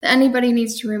that anybody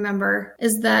needs to remember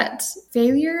is that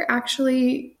failure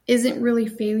actually isn't really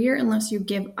failure unless you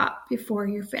give up before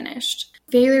you're finished.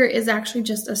 Failure is actually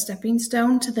just a stepping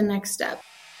stone to the next step.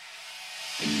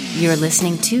 You're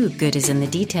listening to Good is in the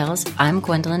Details. I'm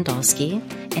Gwendolyn Dolsky,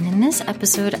 and in this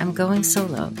episode, I'm going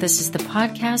solo. This is the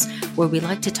podcast where we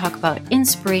like to talk about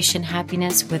inspiration,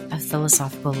 happiness with a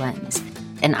philosophical lens.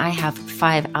 And I have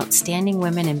 5 outstanding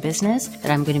women in business that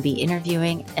I'm going to be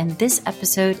interviewing, and this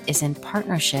episode is in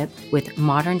partnership with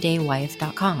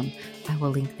moderndaywife.com. I will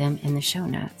link them in the show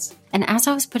notes. And as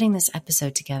I was putting this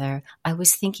episode together, I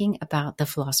was thinking about the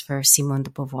philosopher Simone de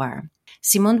Beauvoir.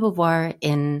 Simone de Beauvoir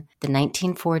in the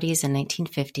 1940s and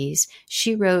 1950s,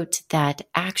 she wrote that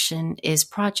action is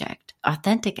project.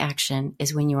 Authentic action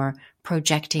is when you are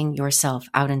projecting yourself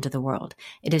out into the world.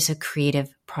 It is a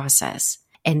creative process.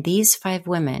 And these 5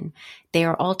 women, they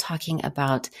are all talking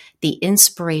about the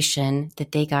inspiration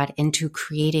that they got into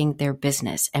creating their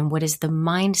business and what is the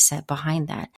mindset behind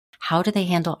that. How do they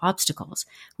handle obstacles?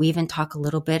 We even talk a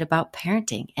little bit about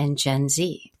parenting and Gen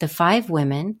Z. The 5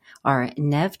 women are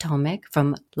Neve Tomik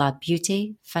from La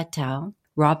Beauté Fatale,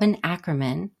 Robin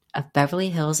Ackerman of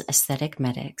Beverly Hills Aesthetic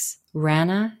Medics,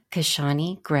 Rana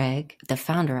Kashani Gregg, the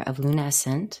founder of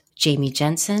Lunescent, Jamie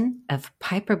Jensen of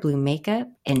Piper Blue Makeup,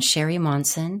 and Sherry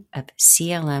Monson of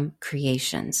CLM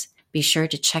Creations. Be sure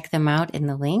to check them out in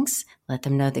the links. Let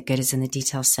them know that Good is in the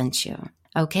Details sent you.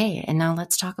 Okay, and now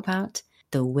let's talk about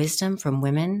the wisdom from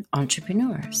women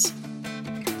entrepreneurs.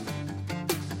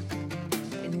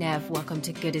 Neve, welcome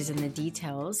to Good is in the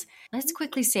Details. Let's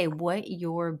quickly say what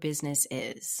your business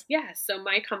is. Yeah, so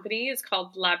my company is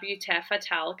called La Beauté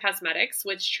Fatale Cosmetics,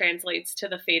 which translates to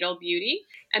the fatal beauty.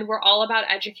 And we're all about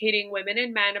educating women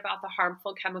and men about the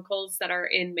harmful chemicals that are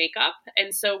in makeup.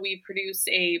 And so we produce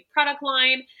a product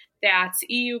line that's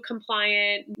EU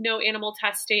compliant, no animal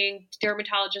testing,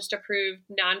 dermatologist approved,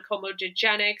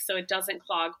 non-comedogenic, so it doesn't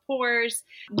clog pores,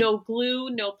 no glue,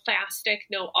 no plastic,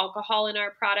 no alcohol in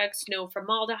our products, no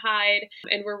formaldehyde.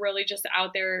 And we're really just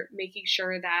out there making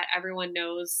sure that everyone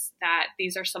knows that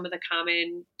these are some of the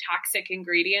common toxic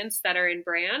ingredients that are in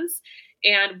brands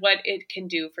and what it can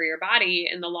do for your body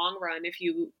in the long run if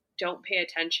you don't pay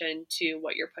attention to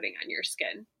what you're putting on your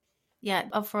skin.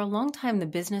 Yeah, for a long time, the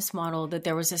business model that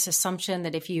there was this assumption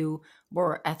that if you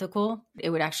were ethical, it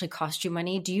would actually cost you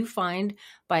money. Do you find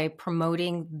by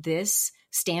promoting this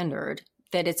standard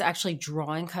that it's actually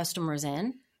drawing customers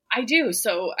in? I do.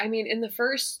 So, I mean, in the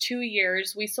first 2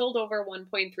 years, we sold over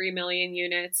 1.3 million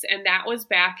units. And that was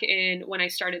back in when I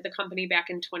started the company back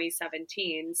in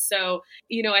 2017. So,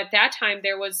 at that time,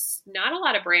 there was not a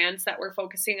lot of brands that were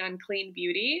focusing on clean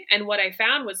beauty. And what I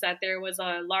found was that there was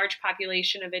a large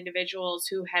population of individuals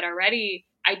who had already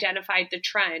identified the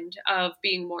trend of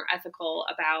being more ethical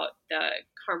about the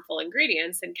harmful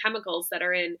ingredients and chemicals that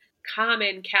are in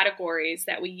common categories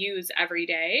that we use every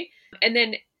day. And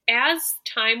then as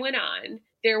time went on,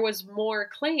 there was more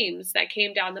claims that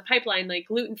came down the pipeline, like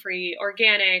gluten-free,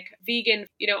 organic, vegan,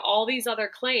 all these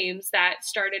other claims that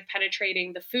started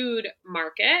penetrating the food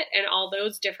market and all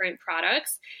those different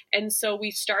products. And so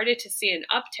we started to see an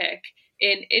uptick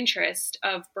in interest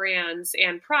of brands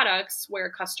and products where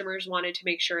customers wanted to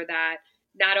make sure that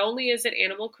not only is it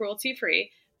animal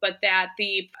cruelty-free, but that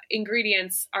the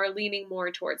ingredients are leaning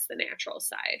more towards the natural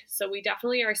side. So we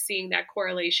definitely are seeing that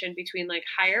correlation between like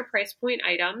higher price point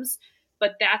items,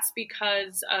 but that's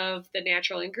because of the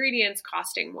natural ingredients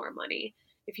costing more money.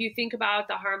 If you think about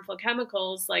the harmful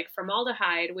chemicals like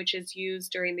formaldehyde, which is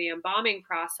used during the embalming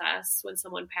process when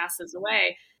someone passes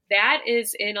away, that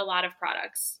is in a lot of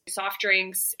products, soft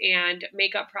drinks and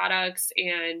makeup products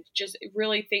and just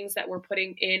really things that we're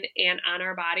putting in and on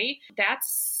our body.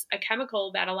 That's a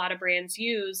chemical that a lot of brands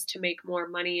use to make more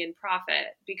money and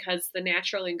profit because the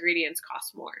natural ingredients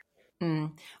cost more.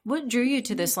 What drew you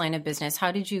to this line of business?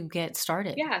 How did you get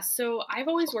started? Yeah, so I've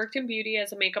always worked in beauty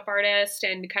as a makeup artist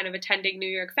and kind of attending New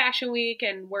York Fashion Week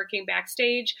and working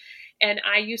backstage. And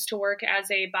I used to work as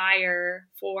a buyer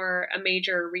for a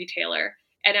major retailer.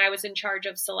 And I was in charge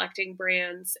of selecting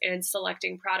brands and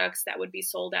selecting products that would be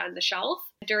sold on the shelf.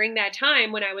 During that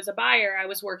time, when I was a buyer, I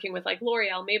was working with like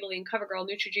L'Oreal, Maybelline, CoverGirl,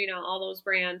 Neutrogena, all those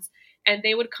brands. And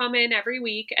they would come in every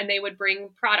week and they would bring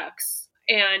products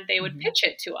and they would pitch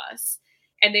it to us.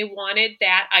 And they wanted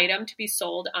that item to be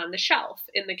sold on the shelf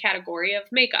in the category of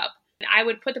makeup. I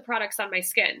would put the products on my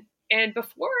skin. And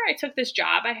before I took this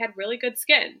job, I had really good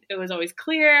skin. It was always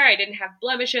clear. I didn't have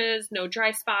blemishes, no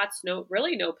dry spots, no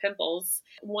pimples.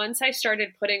 Once I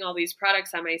started putting all these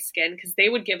products on my skin, because they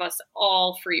would give us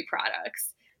all free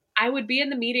products, I would be in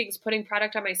the meetings putting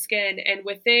product on my skin. And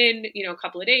within, a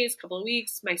couple of days, couple of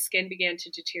weeks, my skin began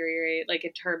to deteriorate, like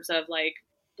in terms of like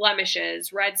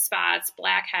blemishes, red spots,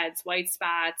 blackheads, white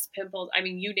spots, pimples. I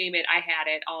mean, you name it, I had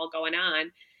it all going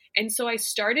on. And so I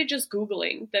started just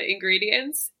Googling the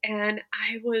ingredients, and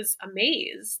I was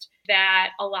amazed that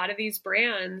a lot of these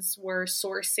brands were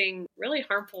sourcing really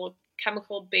harmful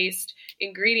chemical-based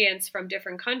ingredients from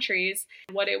different countries.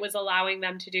 What it was allowing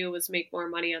them to do was make more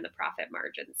money on the profit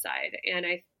margin side. And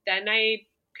I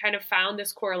kind of found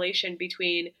this correlation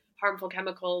between harmful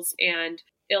chemicals and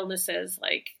illnesses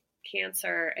like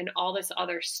cancer and all this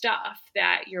other stuff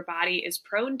that your body is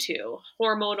prone to,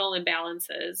 hormonal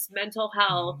imbalances, mental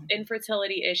health,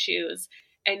 infertility issues.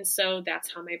 And so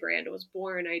that's how my brand was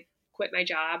born. I quit my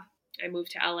job. I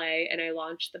moved to LA and I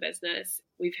launched the business.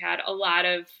 We've had a lot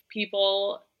of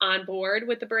people on board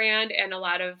with the brand and a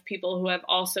lot of people who have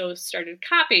also started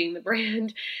copying the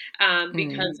brand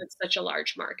because it's such a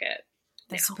large market.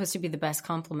 That's supposed to be the best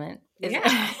compliment. Yeah.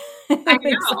 I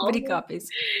know. Somebody copies.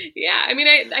 Yeah. I mean,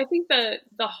 I think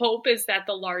the hope is that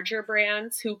the larger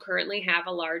brands who currently have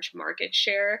a large market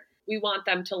share, we want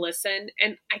them to listen.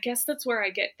 And I guess that's where I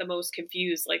get the most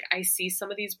confused. Like I see some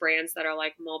of these brands that are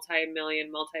like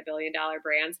multi-million, multi-billion dollar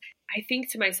brands. I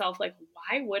think to myself, like,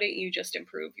 why wouldn't you just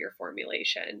improve your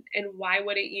formulation? And why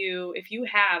wouldn't you, if you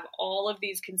have all of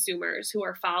these consumers who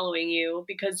are following you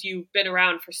because you've been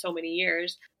around for so many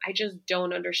years, I just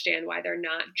don't understand why they're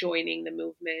not joining the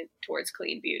movement towards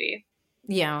clean beauty.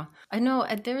 Yeah, I know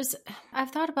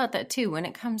I've thought about that too when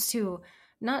it comes to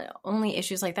not only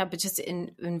issues like that, but just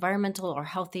in environmental or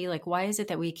healthy, like why is it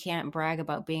that we can't brag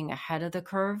about being ahead of the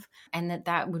curve and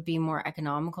that would be more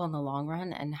economical in the long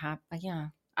run and yeah,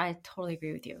 I totally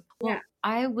agree with you. Well,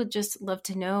 I would just love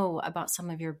to know about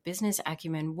some of your business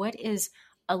acumen. What is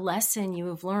a lesson you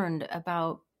have learned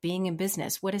about being in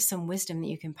business? What is some wisdom that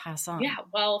you can pass on? Yeah,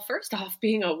 well, first off,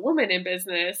 being a woman in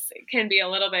business can be a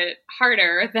little bit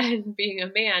harder than being a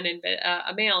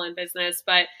male in business.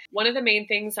 But one of the main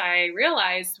things I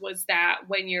realized was that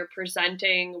when you're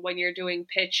presenting, when you're doing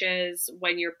pitches,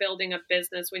 when you're building a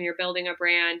business, when you're building a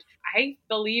brand, I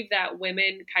believe that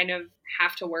women kind of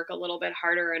have to work a little bit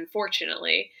harder,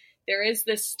 unfortunately. There is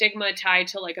this stigma tied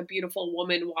to like a beautiful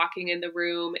woman walking in the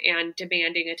room and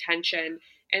demanding attention.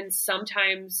 And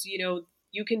sometimes,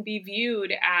 you can be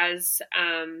viewed as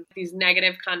these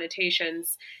negative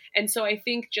connotations. And so I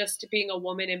think just being a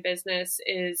woman in business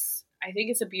I think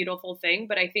it's a beautiful thing.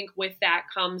 But I think with that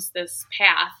comes this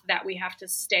path that we have to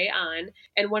stay on.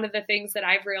 And one of the things that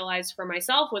I've realized for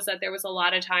myself was that there was a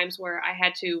lot of times where I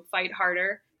had to fight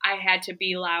harder. I had to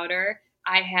be louder.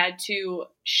 I had to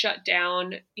shut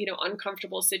down,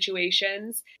 uncomfortable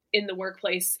situations in the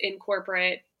workplace, in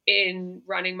corporate, in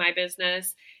running my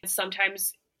business.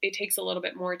 Sometimes it takes a little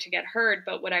bit more to get heard.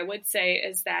 But what I would say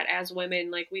is that as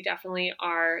women, like we definitely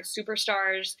are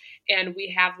superstars and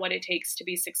we have what it takes to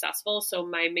be successful. So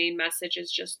my main message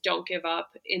is just don't give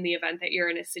up in the event that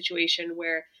you're in a situation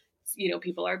where,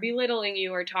 people are belittling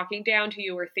you or talking down to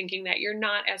you or thinking that you're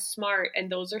not as smart.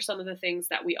 And those are some of the things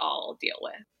that we all deal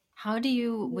with. How do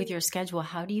you, with your schedule,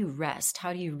 how do you rest?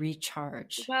 How do you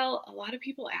recharge? Well, a lot of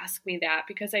people ask me that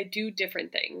because I do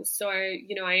different things. So I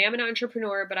am an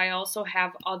entrepreneur, but I also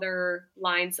have other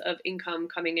lines of income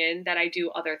coming in that I do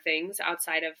other things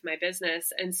outside of my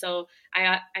business. And so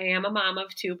I am a mom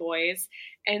of 2 boys.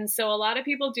 And so a lot of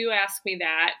people do ask me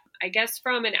that. I guess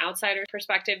from an outsider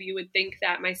perspective, you would think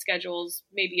that my schedule's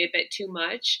maybe a bit too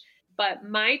much. But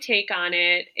my take on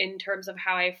it in terms of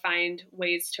how I find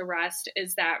ways to rest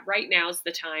is that right now is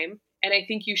the time. And I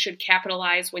think you should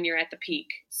capitalize when you're at the peak.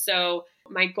 So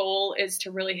my goal is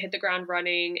to really hit the ground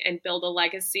running and build a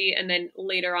legacy. And then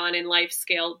later on in life,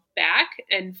 scale back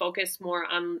and focus more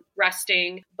on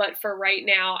resting. But for right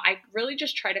now, I really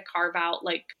just try to carve out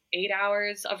like 8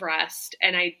 hours of rest.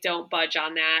 And I don't budge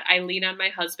on that. I lean on my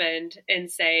husband and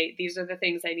say, these are the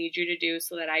things I need you to do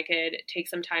so that I could take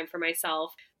some time for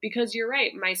myself. Because you're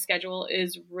right, my schedule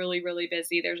is really, really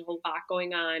busy. There's a lot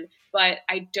going on, but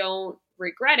I don't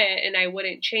regret it and I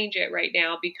wouldn't change it right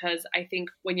now because I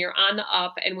think when you're on the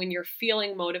up and when you're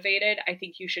feeling motivated, I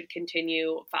think you should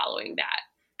continue following that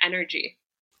energy.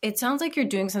 It sounds like you're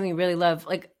doing something you really love.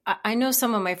 Like I know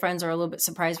some of my friends are a little bit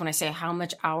surprised when I say how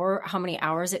many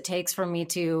hours it takes for me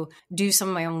to do some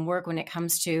of my own work when it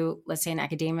comes to, let's say in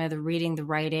academia, the reading, the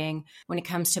writing, when it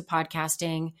comes to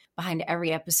podcasting, behind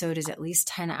every episode is at least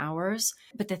 10 hours.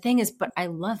 But the thing is, I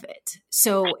love it.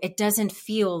 So it doesn't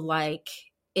feel like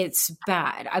it's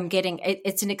bad.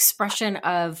 It's an expression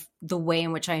of the way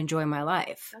in which I enjoy my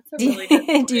life. That's a really good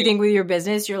point. Do you think with your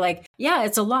business, you're like, yeah,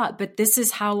 it's a lot, but this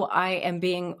is how I am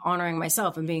honoring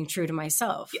myself and being true to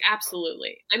myself? Yeah,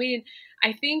 absolutely. I mean,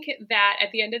 I think that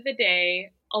at the end of the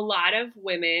day, a lot of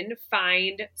women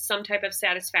find some type of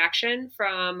satisfaction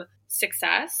from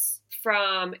success,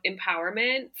 from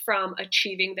empowerment, from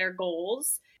achieving their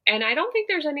goals. And I don't think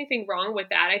there's anything wrong with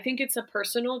that. I think it's a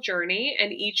personal journey,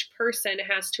 and each person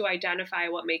has to identify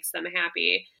what makes them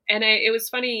happy. And it was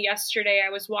funny, yesterday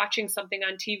I was watching something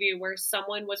on TV where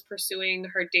someone was pursuing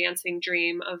her dancing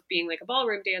dream of being like a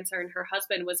ballroom dancer, and her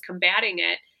husband was combating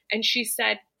it. And she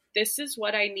said, this is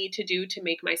what I need to do to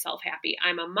make myself happy.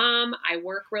 I'm a mom. I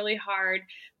work really hard.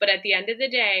 But at the end of the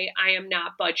day, I am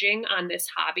not budging on this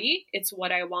hobby. It's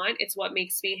what I want. It's what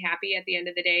makes me happy at the end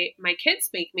of the day. My kids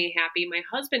make me happy. My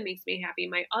husband makes me happy.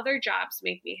 My other jobs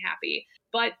make me happy.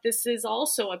 But this is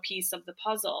also a piece of the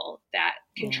puzzle that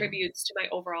contributes to my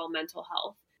overall mental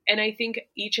health. And I think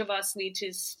each of us need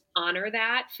to honor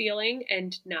that feeling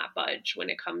and not budge when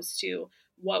it comes to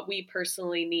what we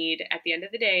personally need at the end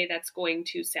of the day that's going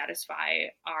to satisfy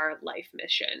our life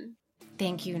mission.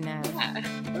 Thank you, Nev. Yeah.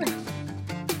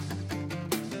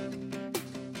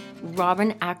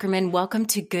 Robin Ackerman, welcome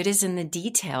to Good is in the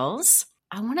Details.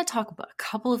 I want to talk about a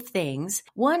couple of things.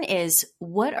 One is,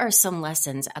 what are some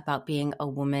lessons about being a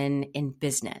woman in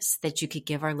business that you could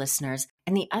give our listeners?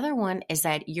 And the other one is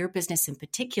that your business in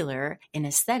particular in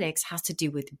aesthetics has to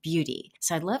do with beauty.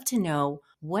 So I'd love to know,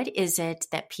 what is it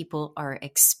that people are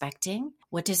expecting?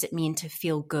 What does it mean to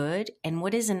feel good? And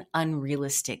what is an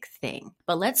unrealistic thing?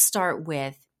 But let's start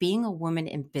with being a woman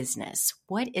in business.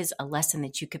 What is a lesson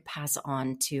that you could pass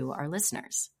on to our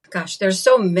listeners? Gosh, there's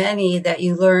so many that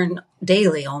you learn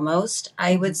daily almost.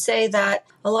 I would say that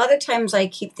a lot of times I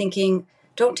keep thinking,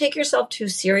 don't take yourself too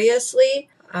seriously.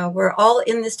 We're all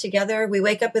in this together. We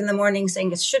wake up in the morning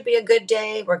saying it should be a good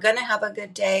day. We're going to have a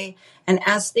good day. And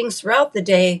as things throughout the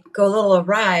day go a little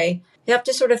awry, you have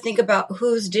to sort of think about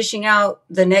who's dishing out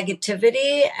the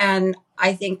negativity. And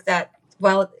I think that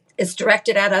while it's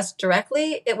directed at us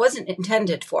directly, it wasn't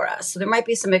intended for us. So there might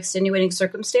be some extenuating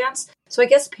circumstance. So I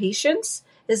guess patience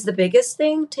is the biggest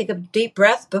thing. Take a deep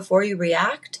breath before you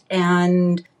react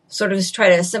and sort of just try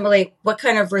to assimilate what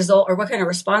kind of result or what kind of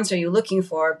response are you looking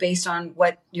for based on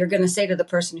what you're going to say to the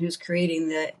person who's creating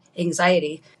the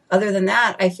anxiety. Other than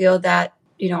that, I feel that,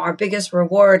 our biggest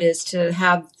reward is to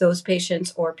have those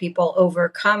patients or people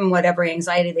overcome whatever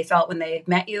anxiety they felt when they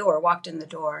met you or walked in the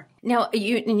door. Now,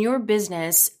 in your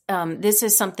business, this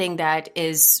is something that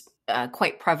is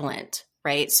quite prevalent,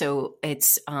 right? So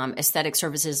it's aesthetic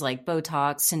services like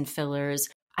Botox and fillers.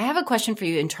 I have a question for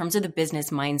you in terms of the business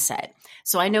mindset.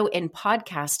 So I know in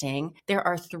podcasting, there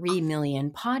are 3 million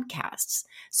podcasts.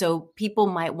 So people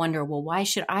might wonder, well, why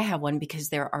should I have one? Because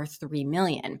there are 3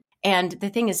 million. And the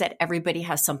thing is that everybody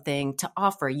has something to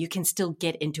offer. You can still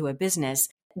get into a business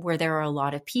where there are a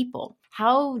lot of people.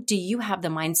 How do you have the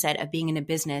mindset of being in a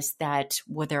business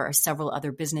where there are several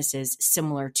other businesses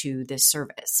similar to this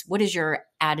service? What is your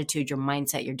attitude, your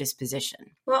mindset, your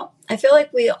disposition? Well, I feel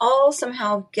like we all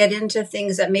somehow get into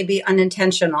things that may be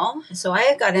unintentional. So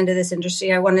I got into this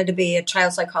industry. I wanted to be a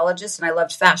child psychologist and I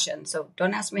loved fashion. So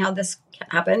don't ask me how this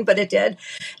happened, but it did.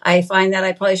 I find that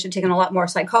I probably should have taken a lot more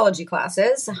psychology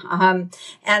classes. And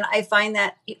I find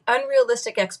that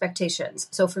unrealistic expectations.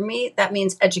 So for me, that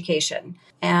means education.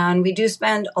 And we do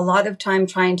spend a lot of time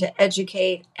trying to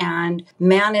educate and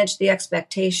manage the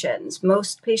expectations.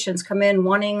 Most patients come in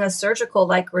wanting a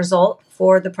surgical-like result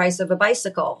for the price of a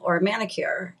bicycle or a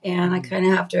manicure. And I kind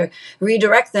of have to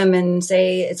redirect them and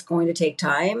say it's going to take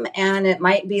time and it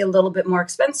might be a little bit more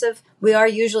expensive. We are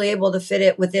usually able to fit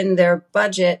it within their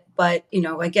budget, but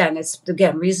it's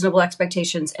reasonable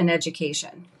expectations and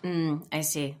education. I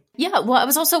see. Yeah. Well, I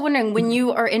was also wondering, when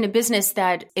you are in a business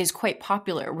that is quite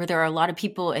popular, where there are a lot of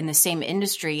people in the same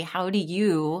industry, how do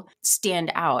you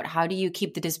stand out? How do you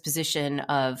keep the disposition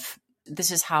of, this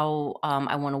is how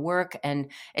I want to work? And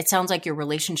it sounds like your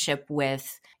relationship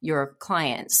with your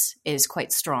clients is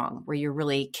quite strong, where you're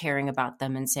really caring about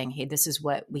them and saying, hey, this is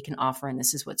what we can offer and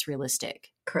this is what's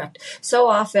realistic. Correct. So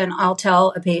often I'll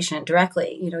tell a patient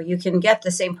directly, you can get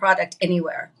the same product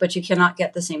anywhere, but you cannot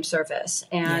get the same service.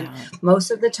 And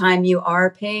most of the time you are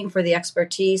paying for the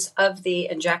expertise of the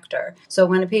injector. So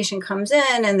when a patient comes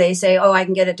in and they say, oh, I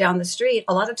can get it down the street,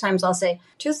 a lot of times I'll say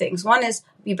 2 things. One is,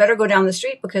 you better go down the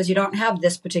street because you don't have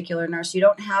this particular nurse. You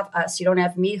don't have us. You don't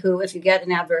have me who, if you get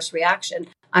an adverse reaction,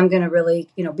 I'm going to really,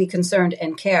 be concerned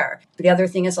and care. But the other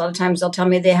thing is a lot of times they'll tell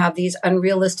me they have these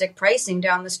unrealistic pricing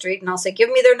down the street and I'll say, give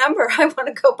me their number. I want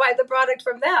to go buy the product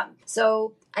from them.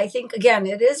 So I think, again,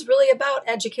 it is really about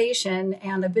education.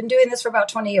 And I've been doing this for about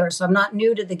 20 years. So I'm not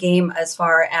new to the game as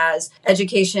far as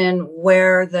education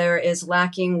where there is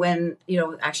lacking when,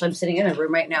 actually I'm sitting in a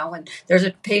room right now when there's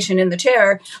a patient in the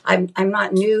chair. I'm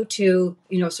not new to,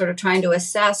 sort of trying to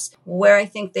assess where I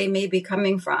think they may be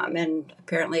coming from. And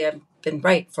apparently I've been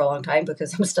right for a long time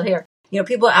because I'm still here.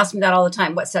 People ask me that all the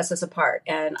time, what sets us apart?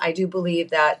 And I do believe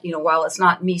that, while it's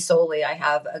not me solely, I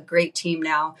have a great team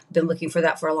now. Been looking for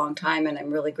that for a long time, and I'm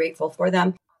really grateful for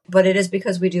them. But it is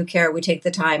because we do care. We take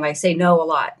the time. I say no a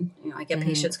lot. I get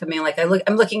patients coming in like,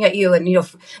 I'm looking at you. And,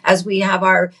 as we have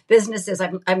our businesses,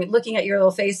 I'm looking at your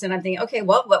little face and I'm thinking, okay,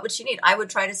 well, what would she need? I would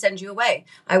try to send you away.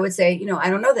 I would say, I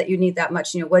don't know that you need that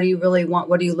much. What do you really want?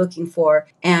 What are you looking for?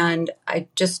 And I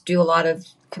just do a lot of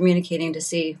communicating to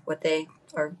see what they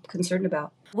are concerned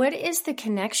about. What is the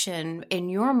connection in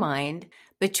your mind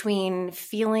between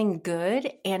feeling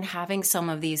good and having some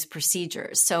of these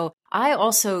procedures? So I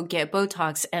also get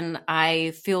Botox and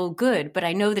I feel good, but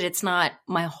I know that it's not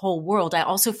my whole world. I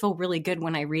also feel really good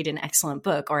when I read an excellent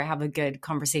book or I have a good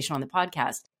conversation on the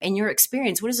podcast. In your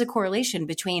experience, what is the correlation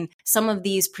between some of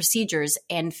these procedures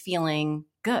and feeling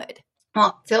good?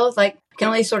 Well, I feel like I can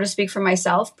only sort of speak for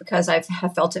myself because I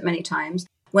have felt it many times.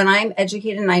 When I'm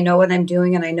educated and I know what I'm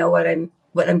doing and I know what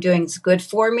I'm doing is good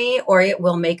for me or it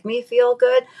will make me feel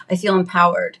good, I feel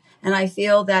empowered. And I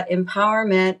feel that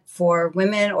empowerment for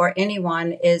women or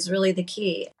anyone is really the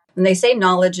key. And they say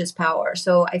knowledge is power.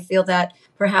 So I feel that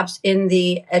perhaps in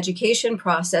the education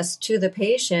process to the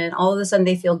patient, all of a sudden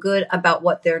they feel good about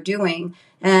what they're doing.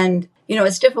 And,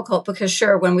 it's difficult because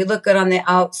sure, when we look good on the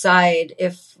outside,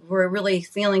 if we're really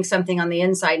feeling something on the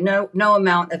inside, no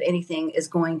amount of anything is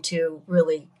going to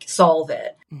really solve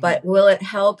it. Mm-hmm. But will it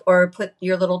help or put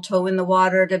your little toe in the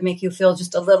water to make you feel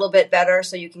just a little bit better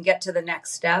so you can get to the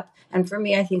next step? And for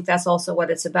me, I think that's also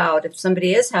what it's about. If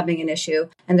somebody is having an issue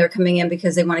and they're coming in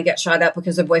because they want to get shot up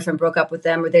because their boyfriend broke up with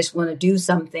them or they just want to do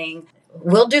something,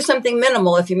 we'll do something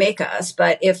minimal if you make us.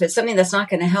 But if it's something that's not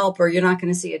going to help or you're not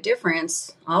going to see a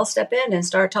difference, I'll step in and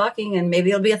start talking and maybe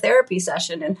it'll be a therapy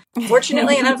session. And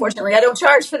fortunately and unfortunately, I don't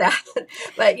charge for that.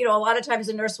 But, a lot of times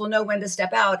a nurse will know when to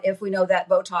step out if we know that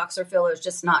Botox or filler is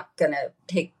just not going to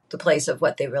take the place of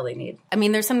what they really need. I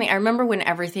mean, there's something, I remember when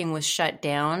everything was shut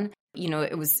down,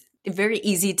 it was very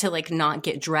easy to not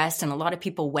get dressed. And a lot of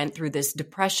people went through this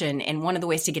depression. And one of the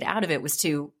ways to get out of it was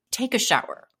to take a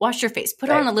shower, wash your face, put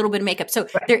on a little bit of makeup. So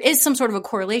there is some sort of a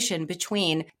correlation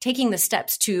between taking the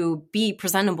steps to be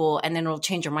presentable and then it'll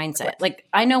change your mindset. Like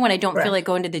I know when I don't feel like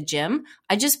going to the gym,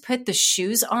 I just put the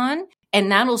shoes on and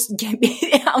that'll get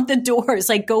me out the doors.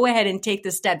 Like go ahead and take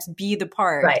the steps, be the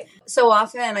part. Right. So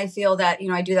often I feel that,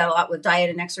 I do that a lot with diet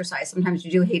and exercise. Sometimes you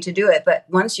do hate to do it, but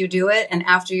once you do it and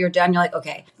after you're done, you're like,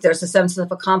 okay, there's a sense of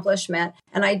accomplishment.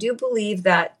 And I do believe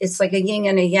that it's like a yin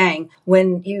and a yang.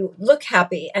 When you look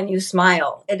happy and you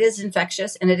smile, it is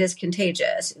infectious and it is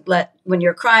contagious. When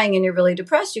you're crying and you're really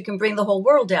depressed, you can bring the whole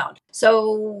world down.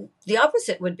 So the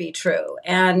opposite would be true.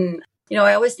 And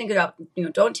I always think about,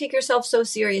 don't take yourself so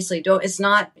seriously.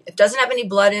 It doesn't have any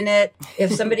blood in it.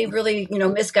 If somebody really,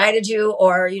 misguided you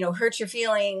or, hurt your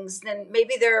feelings, then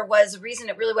maybe there was a reason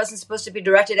it really wasn't supposed to be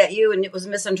directed at you and it was a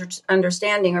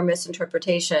misunderstanding or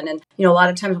misinterpretation. And, a lot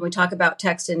of times when we talk about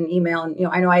text and email, and,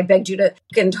 I know I begged you to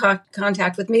get in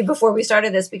contact with me before we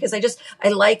started this because I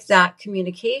like that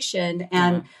communication.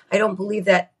 And I don't believe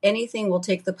that anything will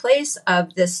take the place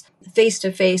of this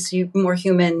face-to-face, more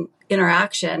human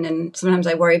interaction. And sometimes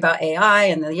I worry about AI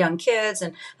and the young kids.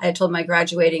 And I told my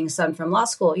graduating son from law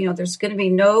school, there's going to be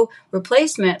no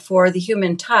replacement for the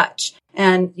human touch.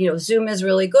 And, Zoom is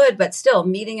really good, but still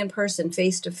meeting in person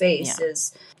face to face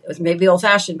is maybe old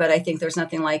fashioned, but I think there's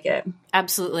nothing like it.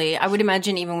 Absolutely. I would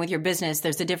imagine even with your business,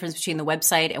 there's a difference between the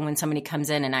website and when somebody comes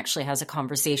in and actually has a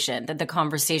conversation, that the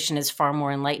conversation is far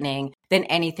more enlightening than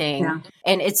anything. Yeah.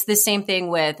 And it's the same thing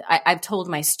with, I've told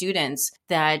my students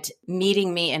that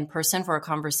meeting me in person for a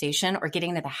conversation or getting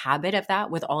into the habit of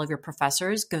that with all of your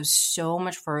professors goes so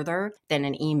much further than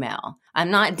an email.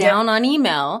 I'm not down on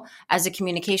email as a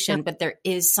communication, but there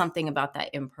is something about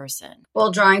that in person.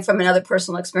 Well, drawing from another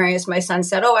personal experience, my son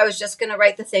said, no, I was just going to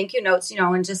write the thank you notes,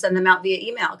 and just send them out via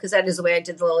email, because that is the way I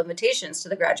did the little invitations to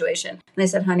the graduation. And I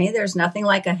said, honey, there's nothing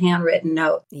like a handwritten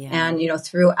note. Yeah. And,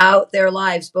 throughout their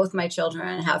lives, both my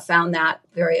children have found that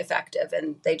very effective,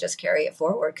 and they just carry it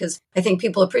forward because I think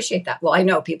people appreciate that. Well, I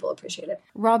know people appreciate it.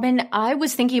 Robin, I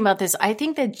was thinking about this. I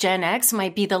think that Gen X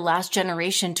might be the last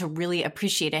generation to really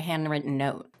appreciate a handwritten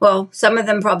note. Well, some of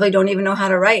them probably don't even know how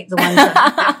to write, the ones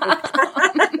that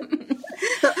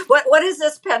what is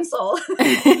this pencil? But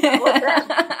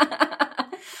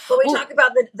we talk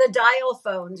about the dial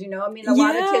phones, a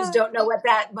lot of kids don't know what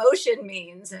that motion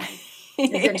means.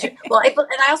 Well,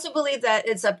 and I also believe that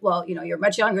it's up, you're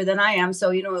much younger than I am. So,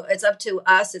 it's up to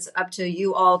us. It's up to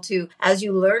you all to, as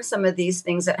you learn some of these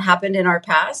things that happened in our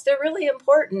past, they're really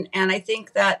important. And I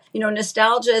think that,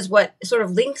 nostalgia is what sort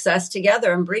of links us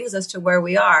together and brings us to where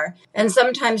we are. And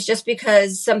sometimes just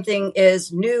because something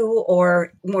is new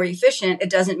or more efficient, it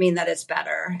doesn't mean that it's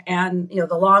better. And,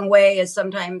 the long way is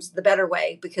sometimes the better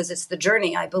way, because it's the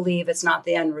journey, I believe. It's not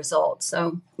the end result.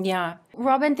 So, yeah.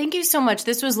 Robin, thank you so much.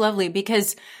 This was lovely because,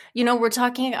 I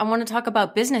want to talk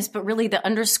about business, but really the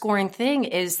underscoring thing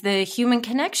is the human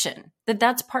connection,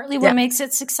 that's partly what makes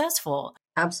it successful.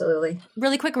 Absolutely.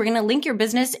 Really quick, we're going to link your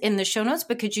business in the show notes,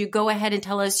 but could you go ahead and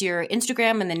tell us your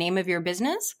Instagram and the name of your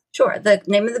business? Sure. The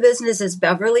name of the business is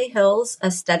Beverly Hills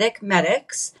Aesthetic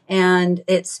Medics, and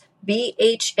it's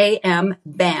BHAM,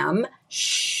 BAM.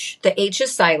 Shh, the H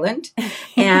is silent.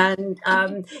 And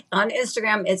on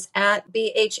Instagram, it's at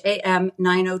BHAM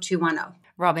 90210.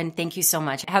 Robin, thank you so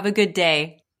much. Have a good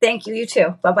day. Thank you. You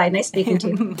too. Bye-bye. Nice speaking to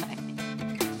you. Bye.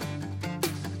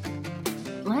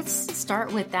 Let's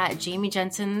start with that. Jamie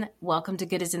Jensen, welcome to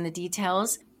Good is in the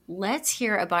Details. Let's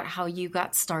hear about how you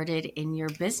got started in your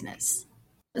business.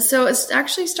 So it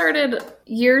actually started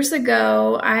years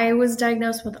ago. I was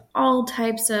diagnosed with all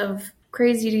types of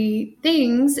crazy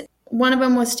things. One of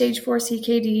them was stage 4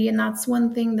 CKD, and that's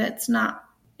one thing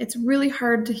it's really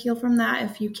hard to heal from that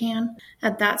if you can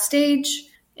at that stage.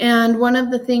 And one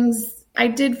of the things, I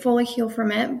did fully heal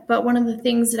from it, but one of the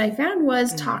things that I found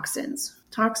was toxins.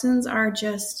 Toxins are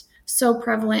just so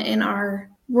prevalent in our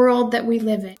world that we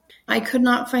live in. I could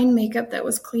not find makeup that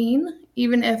was clean.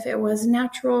 Even if it was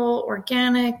natural,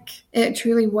 organic, it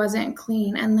truly wasn't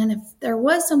clean. And then if there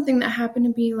was something that happened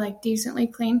to be like decently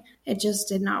clean, it just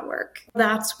did not work.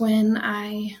 That's when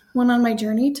I went on my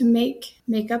journey to make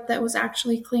makeup that was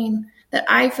actually clean, that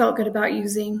I felt good about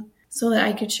using so that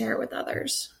I could share it with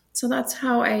others. So that's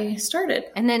how I started.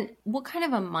 And then what kind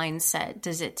of a mindset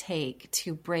does it take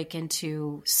to break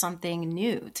into something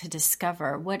new, to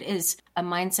discover? What is a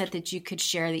mindset that you could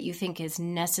share that you think is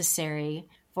necessary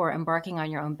for embarking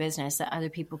on your own business that other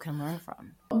people can learn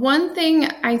from? One thing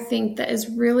I think that is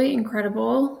really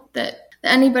incredible that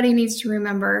anybody needs to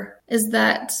remember is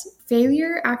that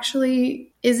failure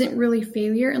actually isn't really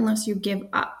failure unless you give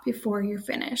up before you're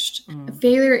finished.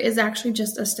 Failure is actually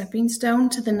just a stepping stone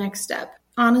to the next step.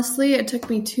 Honestly, it took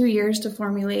me 2 years to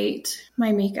formulate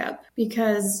my makeup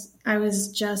because I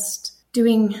was just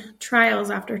doing trials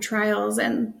after trials,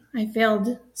 and I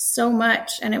failed so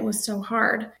much and it was so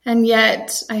hard. And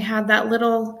yet I had that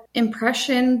little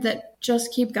impression that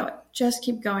just keep going, just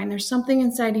keep going. There's something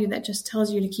inside you that just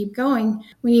tells you to keep going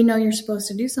when you know you're supposed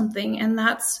to do something. And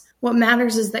that's what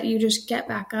matters, is that you just get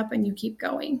back up and you keep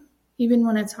going, even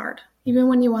when it's hard, even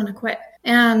when you want to quit.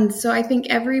 And so I think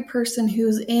every person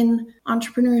who's in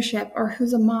entrepreneurship or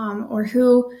who's a mom or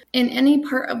who in any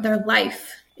part of their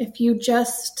life, if you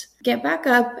just get back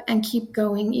up and keep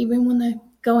going, even when the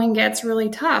going gets really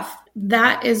tough,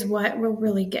 that is what will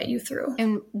really get you through.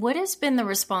 And what has been the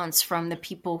response from the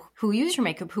people who use your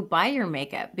makeup, who buy your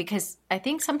makeup? Because I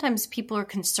think sometimes people are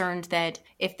concerned that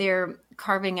if they're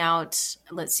carving out,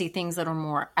 let's see, things that are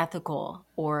more ethical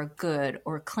or good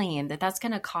or clean, that's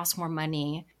going to cost more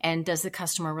money. And does the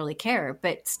customer really care?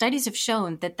 But studies have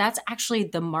shown that that's actually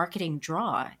the marketing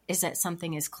draw, is that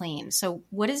something is clean. So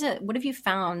what is it? What have you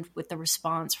found with the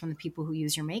response from the people who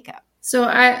use your makeup? So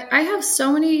I have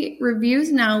so many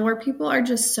reviews now where people are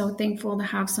just so thankful to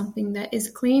have something that is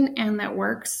clean and that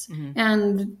works,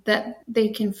 and that they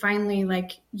can finally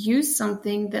use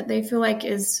something that they feel like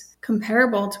is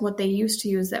comparable to what they used to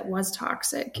use that was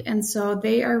toxic. And so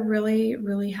they are really,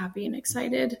 really happy and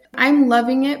excited. I'm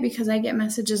loving it because I get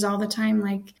messages all the time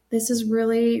like, this has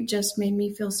really just made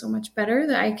me feel so much better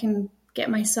that I can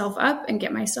get myself up and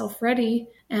get myself ready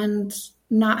and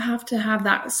not have to have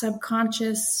that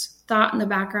subconscious thought in the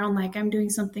background like I'm doing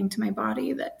something to my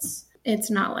body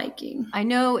it's not liking. I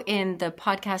know in the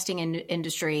podcasting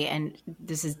industry, and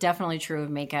this is definitely true of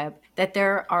makeup, that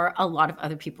there are a lot of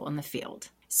other people in the field.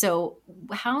 So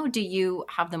how do you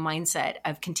have the mindset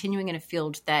of continuing in a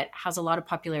field that has a lot of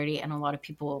popularity and a lot of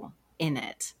people in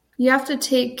it? You have to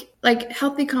take, like,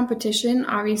 healthy competition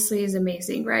obviously is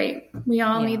amazing, right? We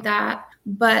all need that.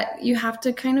 But you have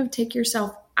to kind of take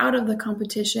yourself out of the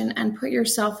competition and put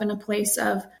yourself in a place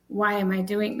of, why am I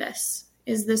doing this?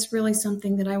 Is this really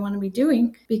something that I want to be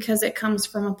doing? Because it comes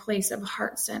from a place of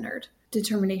heart-centered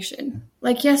determination.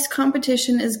 Like, yes,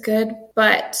 competition is good,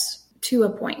 but to a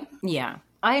point. Yeah.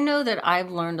 I know that I've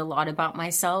learned a lot about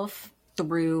myself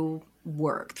through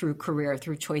work, through career,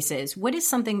 through choices. What is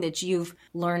something that you've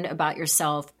learned about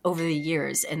yourself over the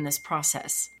years in this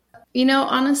process? You know,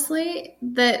 honestly,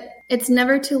 that it's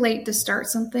never too late to start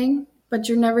something, but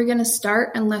you're never going to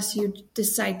start unless you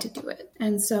decide to do it.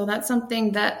 And so that's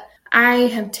something that I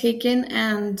have taken,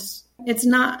 and it's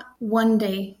not one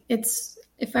day. It's,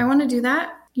 if I want to do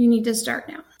that, you need to start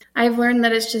now. I've learned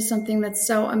that it's just something that's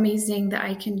so amazing that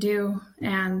I can do,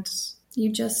 and you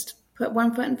just put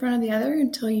one foot in front of the other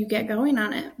until you get going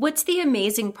on it. What's the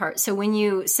amazing part? So when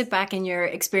you sit back and you're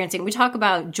experiencing, we talk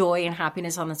about joy and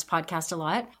happiness on this podcast a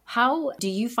lot. How do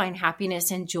you find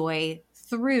happiness and joy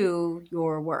through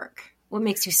your work? What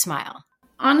makes you smile?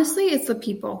 Honestly, it's the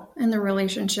people and the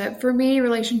relationship. For me,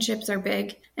 relationships are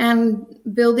big, and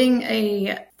building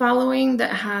a following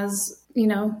that has, you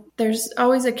know, there's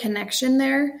always a connection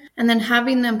there. And then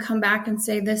having them come back and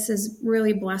say, this has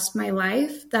really blessed my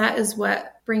life. That is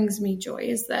what brings me joy,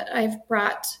 is that I've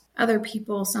brought other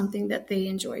people something that they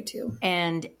enjoy too.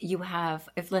 And you have,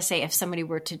 if let's say, if somebody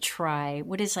were to try,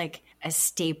 what is like a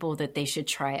staple that they should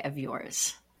try of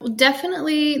yours? Well,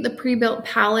 definitely the pre-built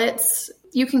palettes.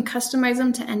 You can customize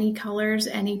them to any colors,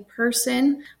 any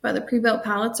person, but the pre-built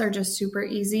palettes are just super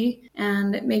easy,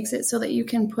 and it makes it so that you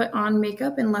can put on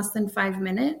makeup in less than 5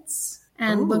 minutes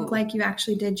and look like you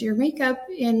actually did your makeup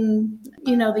in,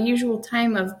 you know, the usual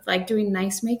time of like doing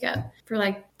nice makeup for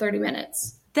like 30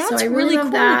 minutes. That's so really cool.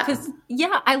 Because,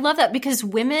 yeah, I love that, because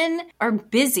women are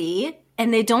busy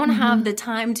and they don't have the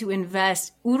time to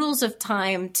invest oodles of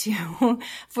time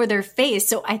for their face.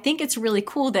 So I think it's really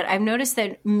cool that I've noticed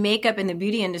that makeup in the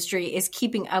beauty industry is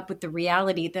keeping up with the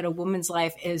reality that a woman's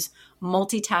life is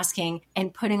multitasking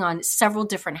and putting on several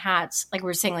different hats. Like we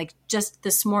were saying, like just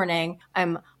this morning,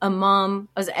 I'm a mom,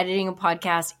 I was editing a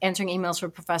podcast, answering emails for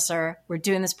a professor. We're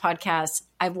doing this podcast.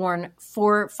 I've worn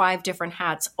 4 or 5 different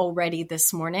hats already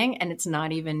this morning, and it's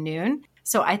not even noon.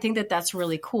 So I think that that's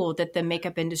really cool that the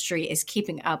makeup industry is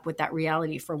keeping up with that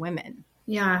reality for women.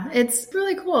 Yeah, it's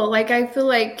really cool. Like, I feel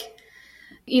like,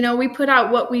 you know, we put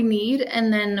out what we need,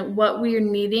 and then what we're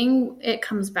needing, it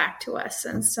comes back to us.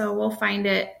 And so we'll find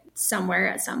it somewhere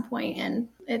at some point. And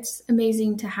it's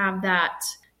amazing to have that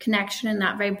connection and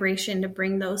that vibration to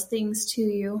bring those things to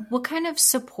you. What kind of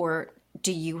support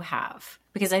do you have?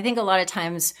 Because I think a lot of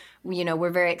times, you know, we're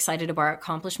very excited about our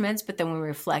accomplishments, but then when we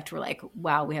reflect, we're like,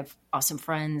 wow, we have awesome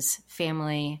friends,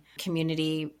 family,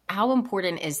 community. How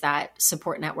important is that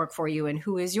support network for you, and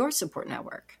who is your support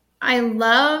network? I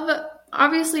love,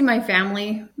 obviously, my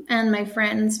family and my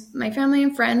friends, my family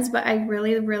and friends, but I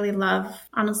really, really love,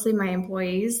 honestly, my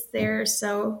employees. They're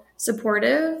so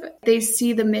supportive. They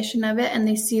see the mission of it, and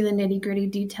they see the nitty-gritty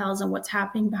details and what's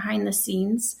happening behind the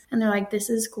scenes. And they're like,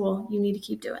 this is cool. You need to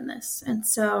keep doing this. And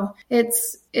so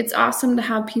it's awesome to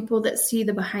have people that see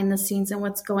the behind the scenes and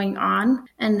what's going on,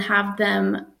 and have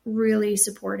them really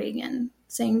supporting and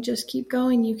saying, just keep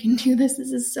going. You can do this.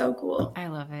 This is so cool. I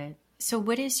love it. So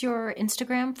what is your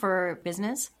Instagram for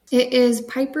business? It is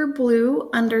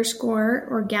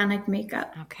PiperBlue_organic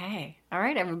makeup. Okay. All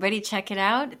right, everybody, check it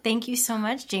out. Thank you so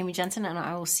much, Jamie Jensen, and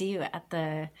I will see you at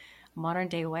the Modern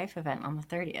Day Wife event on the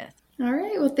 30th. All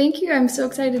right. Well, thank you. I'm so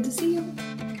excited to see you.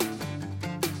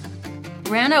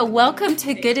 Rana, welcome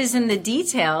to Good is in the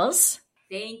Details.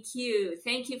 Thank you.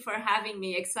 Thank you for having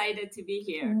me. Excited to be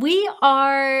here. We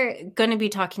are going to be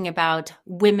talking about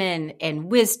women and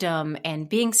wisdom and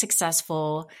being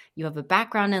successful. You have a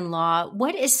background in law.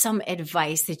 What is some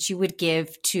advice that you would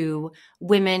give to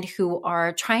women who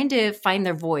are trying to find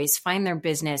their voice, find their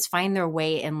business, find their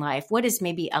way in life? What is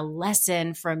maybe a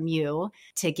lesson from you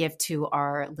to give to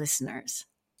our listeners?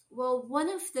 Well, one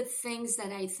of the things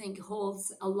that I think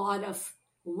holds a lot of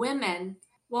women,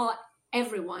 well,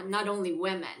 everyone, not only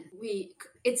women,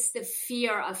 it's the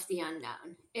fear of the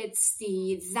unknown. It's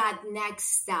that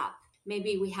next step.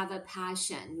 Maybe we have a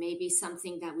passion, maybe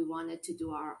something that we wanted to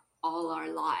do all our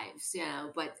lives, you know,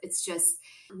 but it's just,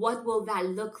 what will that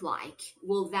look like?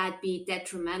 Will that be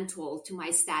detrimental to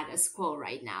my status quo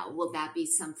right now? Will that be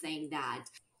something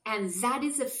and that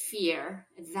is a fear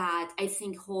that I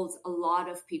think holds a lot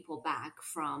of people back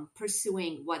from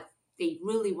pursuing what they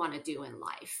really want to do in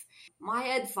life. My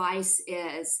advice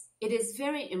is it is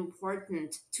very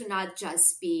important to not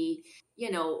just be,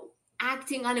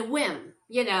 acting on a whim,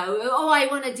 oh, I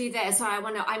want to do this, or I'm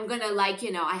going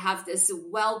to I have this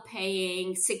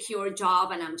well-paying, secure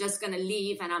job and I'm just going to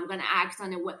leave and I'm going to act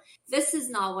on a whim. This is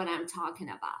not what I'm talking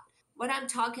about. What I'm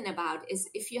talking about is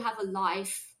if you have a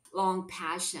lifelong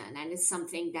passion and it's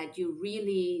something that you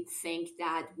really think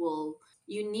that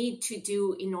you need to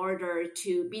do in order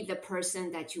to be the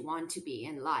person that you want to be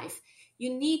in life,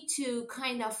 you need to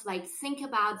kind of think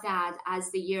about that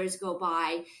as the years go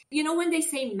by. When they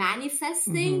say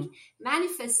manifesting,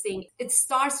 it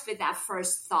starts with that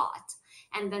first thought.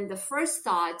 And then the first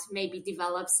thought maybe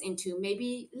develops into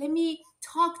let me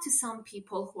talk to some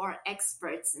people who are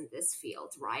experts in this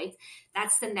field, right?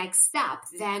 That's the next step.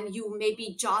 Then you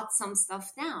maybe jot some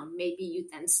stuff down. Maybe you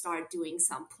then start doing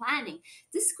some planning.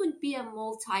 This could be a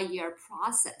multi-year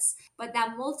process, but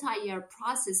that multi-year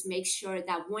process makes sure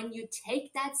that when you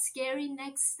take that scary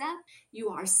next step, you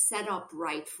are set up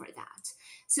right for that.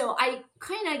 So I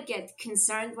kind of get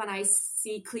concerned when I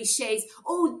see cliches,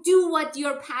 oh, do what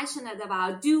you're passionate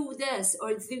about, do this,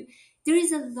 or there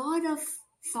is a lot of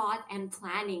thought and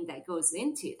planning that goes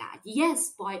into that.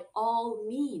 Yes, by all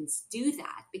means, do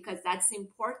that, because that's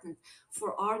important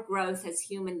for our growth as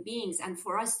human beings and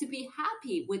for us to be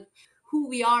happy with who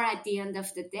we are at the end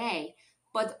of the day,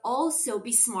 but also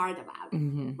be smart about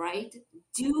it, right?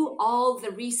 Do all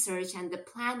the research and the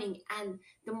planning, and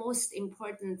the most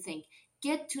important thing,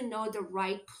 get to know the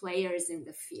right players in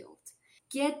the field.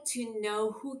 Get to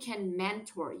know who can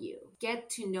mentor you. Get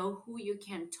to know who you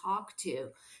can talk to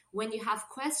when you have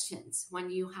questions, when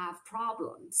you have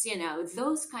problems.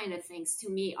 Those kind of things to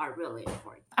me are really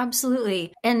important.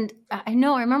 Absolutely. And I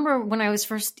remember when I was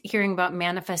first hearing about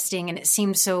manifesting and it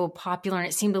seemed so popular and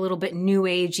it seemed a little bit new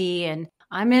agey, and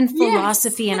I'm in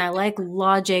philosophy and I like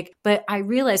logic, but I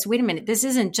realized, wait a minute, this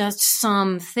isn't just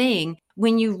something.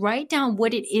 When you write down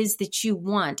what it is that you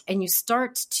want and you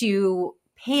start to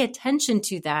pay attention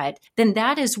to that, then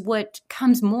that is what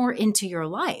comes more into your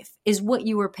life, is what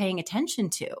you were paying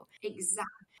attention to. Exactly.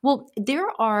 Well,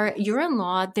 you're in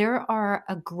law, there are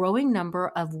a growing number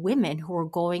of women who are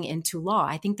going into law.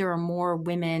 I think there are more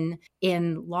women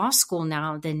in law school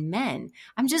now than men.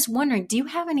 I'm just wondering, do you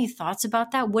have any thoughts about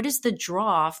that? What is the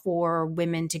draw for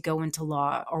women to go into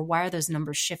law, or why are those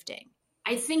numbers shifting?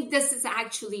 I think this is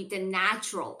actually the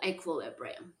natural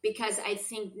equilibrium, because I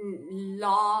think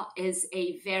law is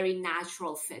a very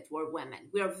natural fit for women.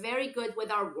 We are very good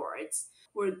with our words.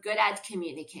 We're good at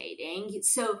communicating.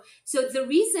 So the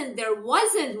reason there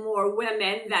wasn't more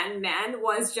women than men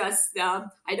was just,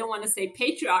 I don't want to say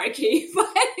patriarchy, but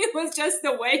it was just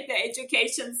the way the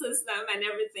education system and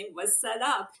everything was set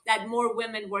up, that more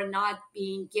women were not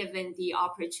being given the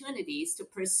opportunities to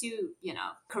pursue,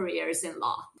 careers in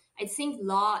law. I think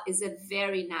law is a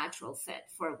very natural fit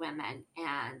for women.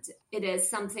 And it is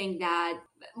something that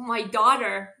my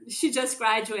daughter, she just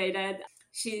graduated.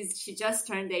 She just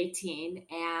turned 18,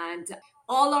 and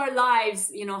all our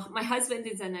lives, my husband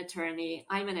is an attorney.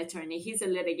 I'm an attorney. He's a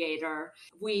litigator.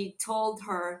 We told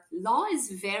her law is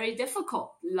very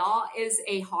difficult. Law is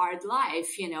a hard life.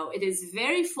 It is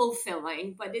very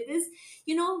fulfilling, but it is,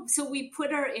 so we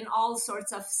put her in all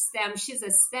sorts of STEM. She's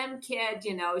a STEM kid.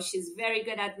 She's very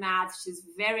good at math. She's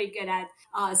very good at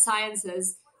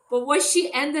sciences. But what she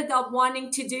ended up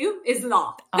wanting to do is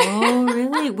law. Oh,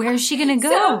 really? Where is she going to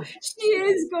go? So she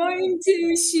is going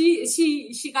to,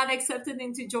 she got accepted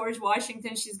into George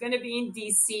Washington. She's going to be in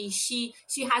DC. She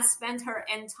has spent her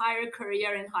entire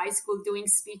career in high school doing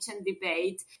speech and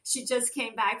debate. She just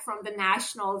came back from the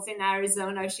nationals in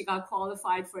Arizona. She got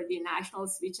qualified for the national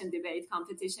speech and debate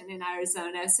competition in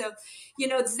Arizona. So,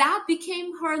 that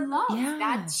became her love,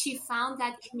 that she found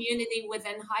that community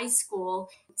within high school.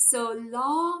 So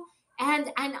law,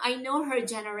 and I know her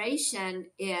generation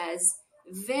is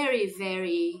very,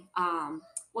 very,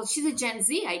 she's a Gen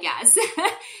Z, I guess.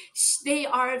 They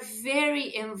are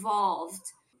very involved.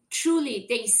 Truly,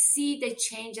 they see the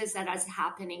changes that is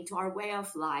happening to our way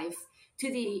of life,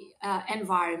 to the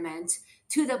environment,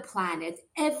 to the planet.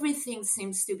 Everything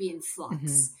seems to be in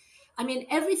flux. I mean,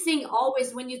 everything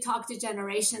always, when you talk to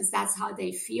generations, that's how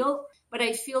they feel. But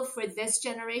I feel for this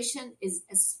generation is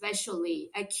especially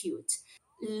acute.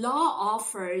 Law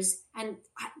offers, and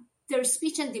their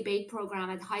speech and debate program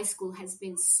at high school has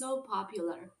been so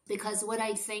popular, because what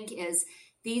I think is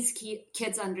these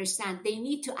kids understand they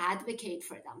need to advocate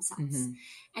for themselves.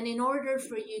 And in order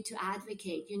for you to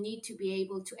advocate, you need to be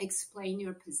able to explain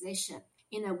your position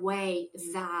in a way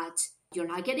that you're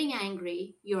not getting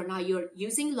angry, you're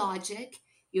using logic,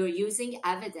 you're using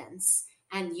evidence,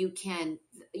 And you can,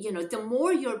 the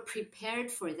more you're prepared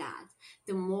for that,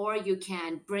 the more you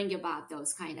can bring about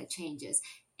those kind of changes.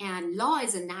 And law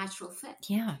is a natural fit.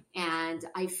 Yeah. And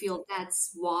I feel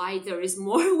that's why there is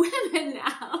more women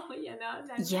now,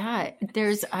 Yeah.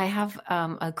 I have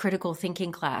a critical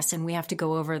thinking class, and we have to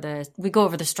go over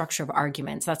the structure of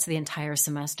arguments. That's the entire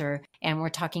semester. And we're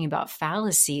talking about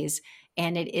fallacies.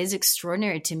 And it is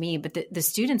extraordinary to me, but the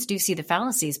students do see the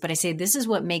fallacies. But I say, this is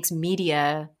what makes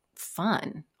media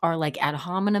fun, are like ad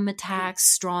hominem attacks,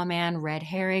 straw man, red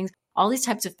herrings, all these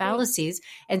types of fallacies.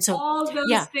 And so all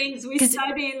those things we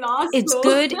study in law school.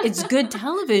 It's good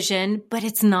television, but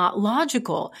it's not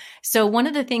logical. So one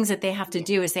of the things that they have to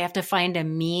do is they have to find a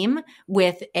meme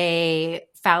with a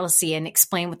fallacy and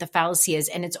explain what the fallacy is.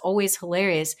 And it's always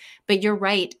hilarious. But you're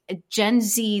right. Gen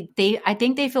Z, I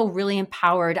think they feel really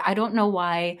empowered. I don't know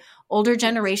why older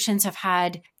generations have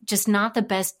had just not the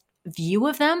best view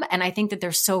of them. And I think that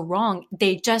they're so wrong.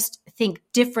 They just think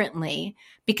differently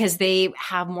because they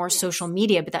have more social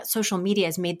media, but that social media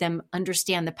has made them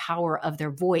understand the power of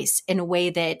their voice in a way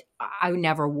that I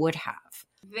never would have.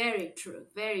 Very true.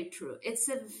 Very true. It's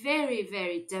a very,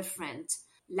 very different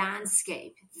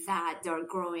landscape that they're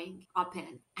growing up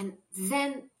in. And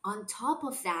then on top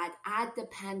of that, add the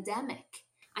pandemic.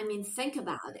 I mean, think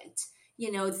about it.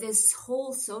 This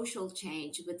whole social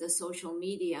change with the social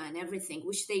media and everything,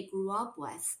 which they grew up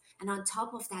with. And on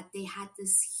top of that, they had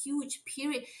this huge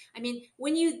period. I mean,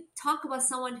 when you talk about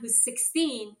someone who's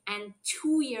 16 and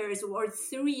 2 years or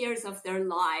 3 years of their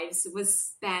lives was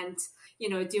spent,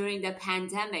 during the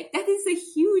pandemic, that is a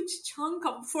huge chunk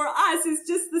for us. It's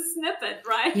just the snippet,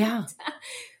 right? Yeah.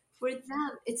 For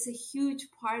them, it's a huge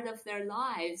part of their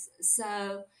lives.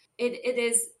 So it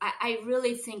is, I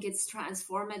really think it's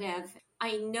transformative.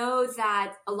 I know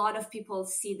that a lot of people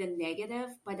see the negative,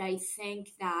 but I think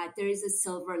that there is a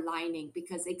silver lining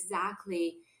because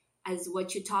exactly as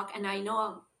what you talk, and I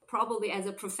know probably as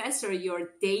a professor, your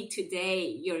day to day,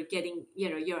 you're getting,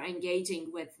 you're engaging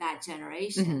with that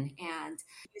generation and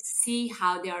you see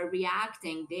how they are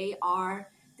reacting.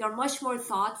 They're much more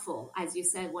thoughtful, as you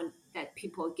said, that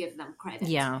people give them credit.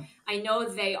 Yeah. I know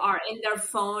they are in their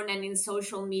phone and in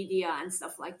social media and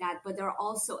stuff like that, but they're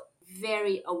also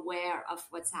very aware of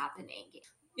what's happening.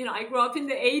 I grew up in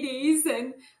the 80s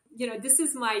and, this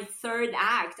is my third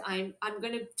act. I'm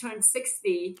going to turn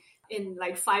 60 in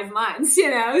like 5 months,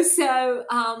 So,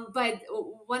 but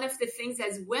one of the things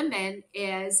as women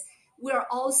is we're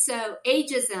also,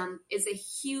 ageism is a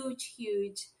huge,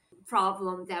 huge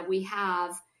problem that we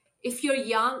have. If you're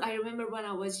young, I remember when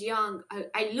I was young,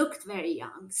 I looked very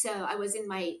young. So I was in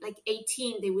my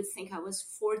 18, they would think I was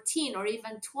 14 or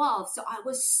even 12. So I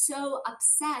was so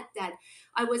upset that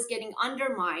I was getting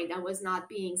undermined. I was not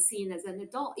being seen as an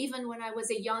adult. Even when I was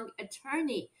a young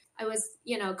attorney, I was,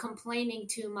 complaining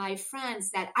to my friends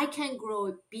that I can't grow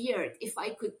a beard. If I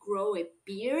could grow a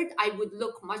beard, I would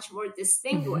look much more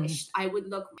distinguished.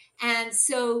 And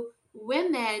so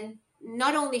women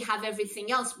not only have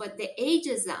everything else, but the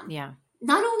ageism. Yeah.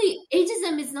 Not only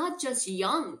ageism is not just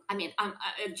young. I mean, I'm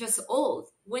just old.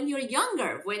 When you're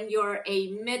younger, when you're a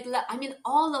mid-level,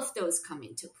 all of those come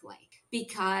into play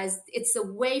because it's a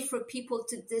way for people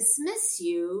to dismiss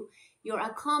you, your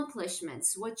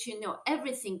accomplishments, what you know,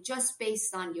 everything just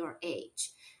based on your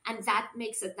age. And that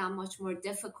makes it that much more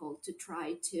difficult to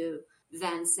try to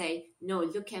then say, no,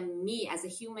 look at me as a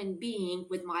human being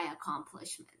with my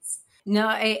accomplishments.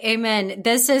 No, amen.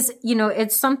 This is,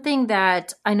 it's something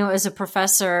that I know as a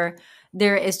professor,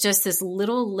 there is just this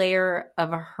little layer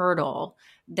of a hurdle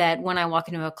that when I walk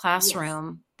into a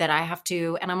classroom that I have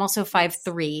to, and I'm also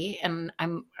 5'3", and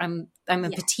I'm a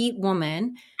petite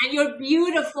woman. And you're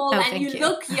beautiful and you you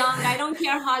look young. I don't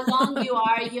care how long you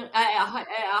are,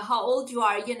 how old you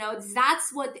are,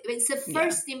 that's what, it's the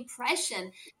first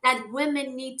impression that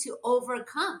women need to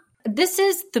overcome. This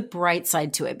is the bright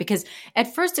side to it, because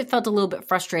at first it felt a little bit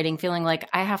frustrating, feeling like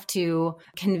I have to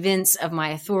convince of my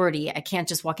authority. I can't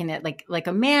just walk in it like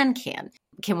a man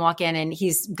can walk in and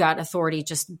he's got authority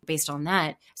just based on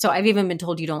that. So I've even been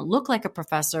told you don't look like a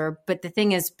professor. But the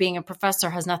thing is, being a professor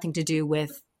has nothing to do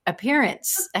with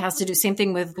appearance. It has to do same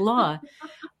thing with law.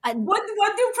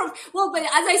 Well, but as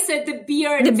I said, the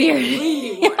beard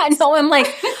really works. I know. I'm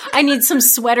like, I need some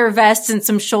sweater vests and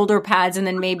some shoulder pads, and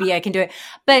then maybe I can do it.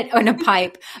 But on a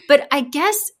pipe. But I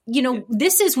guess,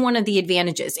 this is one of the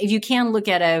advantages. If you can look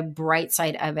at a bright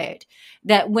side of it,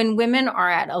 that when women are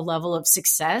at a level of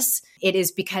success, it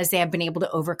is because they have been able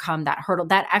to overcome that hurdle.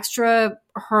 That extra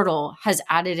hurdle has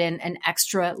added in an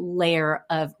extra layer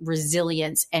of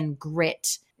resilience and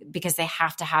grit, because they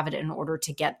have to have it in order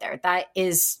to get there. That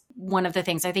is one of the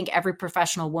things I think every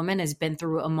professional woman has been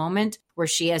through a moment where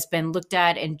she has been looked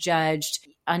at and judged,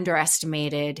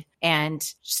 underestimated, and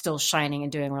still shining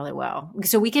and doing really well.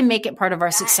 So we can make it part of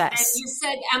our success. And you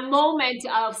said a moment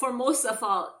for most of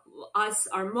us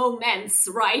are moments,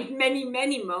 right? Many,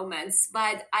 many moments.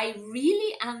 But I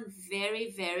really am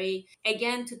very, very,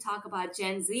 again, to talk about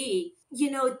Gen Z,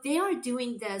 they are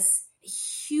doing this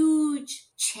huge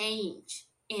change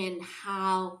in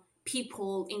how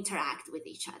people interact with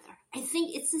each other. I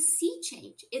think it's a sea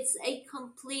change. It's a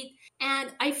complete, and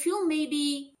I feel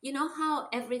maybe, how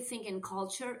everything in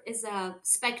culture is a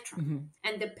spectrum,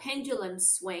 and the pendulum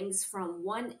swings from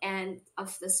one end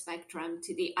of the spectrum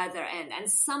to the other end. And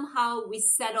somehow we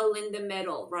settle in the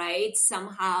middle, right?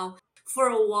 Somehow for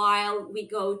a while we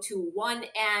go to one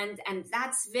end, and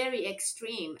that's very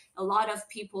extreme. A lot of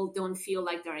people don't feel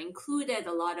like they're included.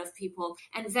 A lot of people,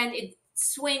 and then it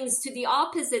swings to the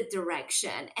opposite direction,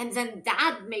 and then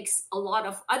that makes a lot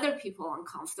of other people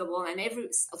uncomfortable, and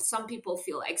some people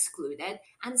feel excluded.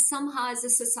 And somehow as a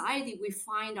society we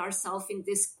find ourselves in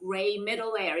this gray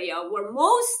middle area where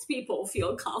most people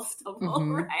feel comfortable,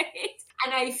 right?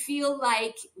 And I feel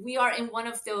like we are in one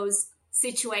of those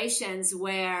situations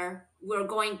where we're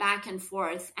going back and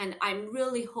forth, and I'm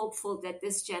really hopeful that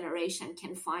this generation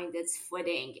can find its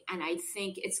footing, and I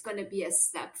think it's going to be a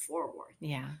step forward.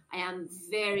 Yeah, I am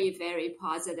very, very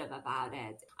positive about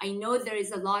it. I know there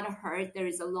is a lot of hurt. There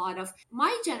is a lot of,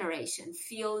 my generation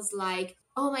feels like,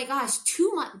 oh my gosh,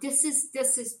 too much. This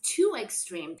is too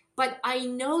extreme. But I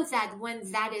know that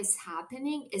when that is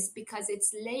happening is because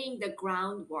it's laying the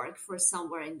groundwork for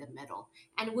somewhere in the middle,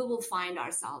 and we will find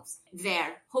ourselves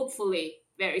there, hopefully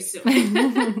very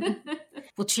soon.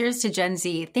 Well, cheers to Gen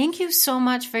Z. Thank you so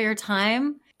much for your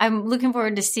time. I'm looking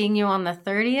forward to seeing you on the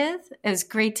 30th. It was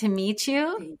great to meet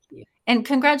you. Thank you. And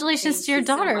congratulations to your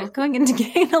daughter going into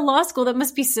getting a law school. That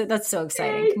must be that's so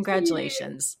exciting. Thank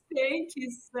Congratulations. You. Thank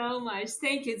you so much.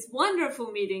 Thank you. It's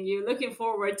wonderful meeting you. Looking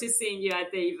forward to seeing you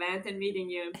at the event and meeting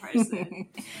you in person.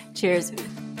 Cheers.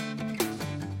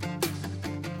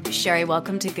 Sherry,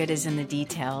 welcome to Good is in the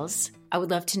Details. I would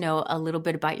love to know a little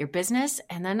bit about your business,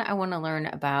 and then I want to learn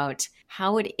about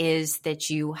how it is that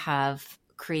you have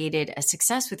created a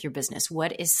success with your business.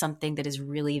 What is something that is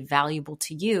really valuable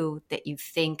to you that you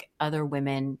think other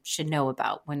women should know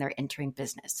about when they're entering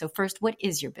business? So first, what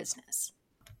is your business?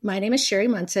 My name is Sherry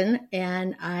Munson,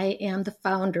 and I am the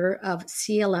founder of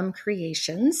CLM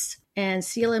Creations. And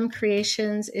CLM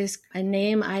Creations is a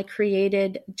name I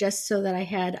created just so that I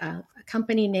had a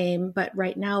company name. But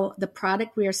right now, the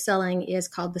product we are selling is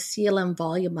called the CLM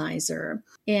Volumizer.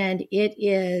 And it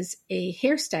is a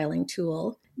hairstyling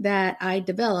tool that I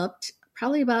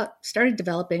started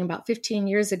developing about 15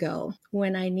 years ago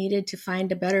when I needed to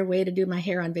find a better way to do my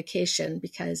hair on vacation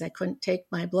because I couldn't take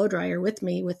my blow dryer with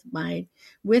me with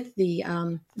the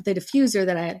diffuser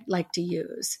that I like to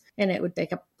use. And it would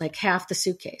take up like half the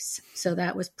suitcase. So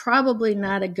that was probably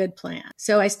not a good plan.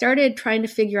 So I started trying to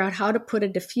figure out how to put a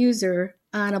diffuser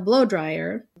on a blow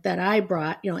dryer that I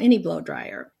brought, any blow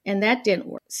dryer. And that didn't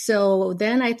work. So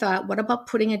then I thought, what about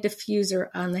putting a diffuser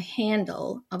on the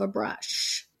handle of a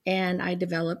brush? And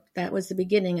that was the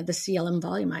beginning of the CLM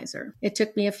Volumizer. It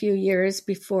took me a few years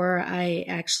before I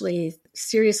actually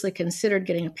seriously considered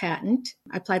getting a patent.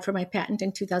 I applied for my patent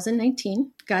in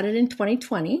 2019, got it in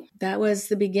 2020. That was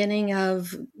the beginning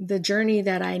of the journey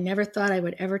that I never thought I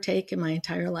would ever take in my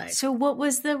entire life. So what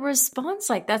was the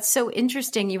response like? That's so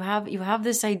interesting. You have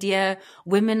this idea,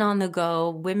 women on the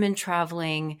go, women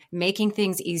traveling, making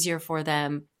things easier for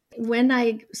them. When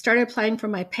I started applying for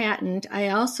my patent, I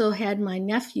also had my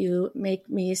nephew make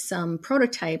me some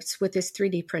prototypes with his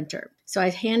 3D printer. So I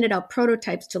handed out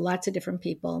prototypes to lots of different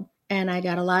people, and I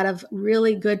got a lot of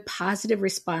really good positive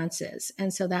responses.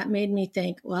 And so that made me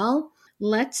think, well,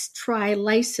 let's try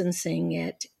licensing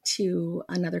it to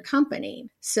another company.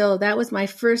 So that was my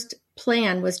first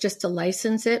plan, was just to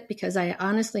license it, because I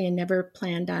honestly never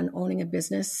planned on owning a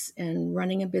business and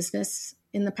running a business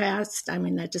in the past. I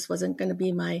mean, that just wasn't going to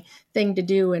be my thing to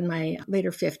do in my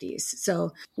later 50s.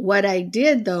 So what I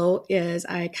did, though, is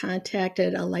I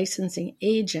contacted a licensing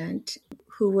agent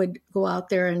who would go out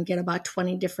there and get about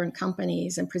 20 different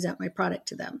companies and present my product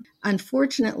to them.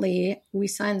 Unfortunately, we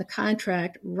signed the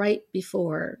contract right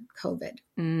before COVID.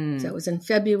 So it was in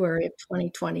February of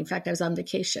 2020. In fact, I was on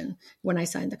vacation when I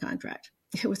signed the contract.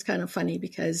 It was kind of funny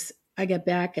because I get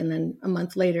back and then a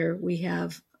month later we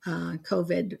have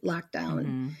COVID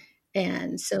lockdown.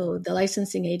 And so the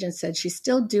licensing agent said she's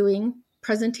still doing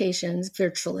presentations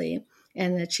virtually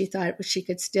and that she thought she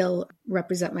could still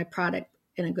represent my product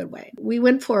in a good way. We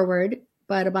went forward,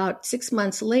 but about 6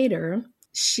 months later,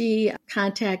 she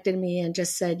contacted me and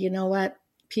just said, you know what?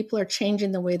 People are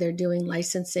changing the way they're doing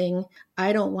licensing.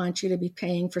 I don't want you to be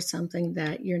paying for something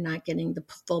that you're not getting the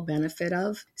full benefit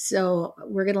of. So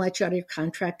we're going to let you out of your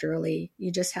contract early. You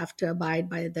just have to abide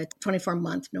by the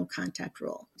 24-month no contact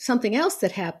rule. Something else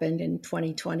that happened in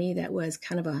 2020 that was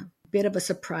kind of a bit of a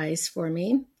surprise for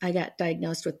me. I got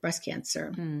diagnosed with breast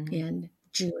cancer in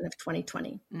June of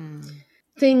 2020.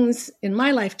 Things in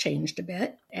my life changed a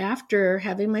bit after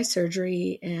having my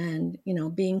surgery and,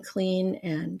 being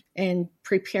clean and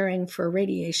preparing for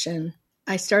radiation.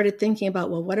 I started thinking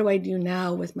about, well, what do I do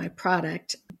now with my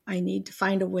product? I need to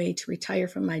find a way to retire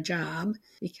from my job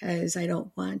because I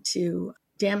don't want to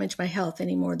damage my health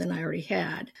any more than I already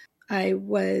had. I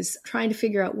was trying to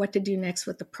figure out what to do next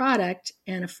with the product,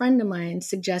 and a friend of mine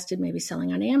suggested maybe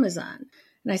selling on Amazon.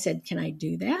 And I said, can I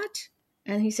do that?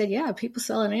 And he said, yeah, people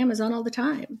sell on Amazon all the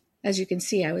time. As you can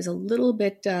see, I was a little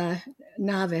bit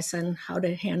novice on how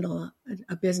to handle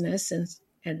a business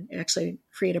and actually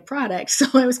create a product. So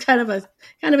it was kind of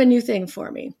a new thing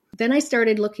for me. Then I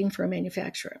started looking for a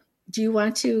manufacturer. Do you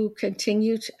want to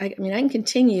continue? I can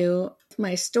continue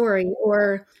my story,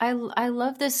 or I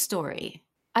love this story.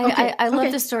 I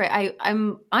love this story.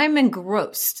 I'm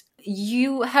engrossed.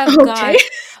 You have got,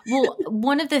 well,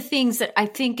 one of the things that I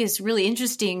think is really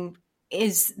interesting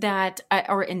is that,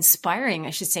 or inspiring,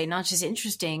 I should say, not just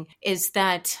interesting, is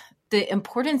that the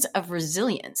importance of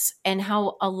resilience and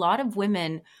how a lot of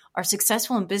women are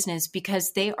successful in business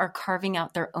because they are carving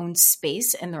out their own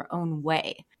space and their own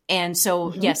way. And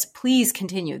so, yes, please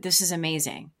continue. This is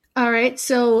amazing. All right.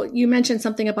 So you mentioned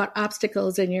something about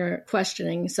obstacles in your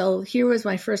questioning. So here was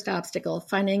my first obstacle,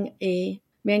 finding a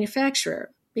manufacturer,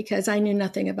 because I knew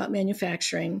nothing about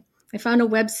manufacturing. I found a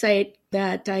website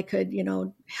that I could,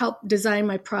 help design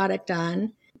my product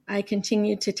on. I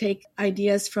continued to take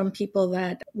ideas from people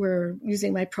that were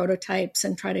using my prototypes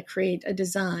and try to create a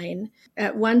design.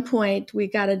 At one point, we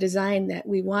got a design that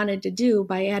we wanted to do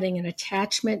by adding an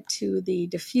attachment to the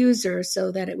diffuser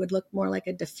so that it would look more like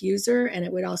a diffuser, and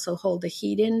it would also hold the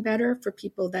heat in better for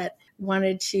people that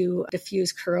wanted to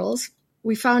diffuse curls.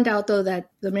 We found out, though,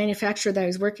 that the manufacturer that I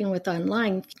was working with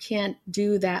online can't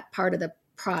do that part of the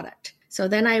product. So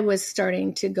then I was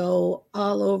starting to go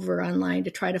all over online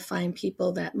to try to find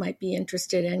people that might be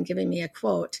interested in giving me a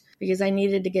quote, because I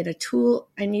needed to get a tool.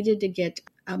 I needed to get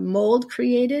a mold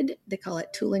created. They call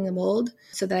it tooling a mold,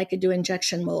 so that I could do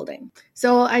injection molding.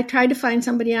 So I tried to find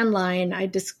somebody online. I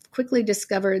just quickly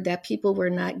discovered that people were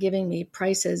not giving me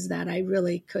prices that I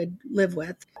really could live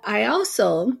with. I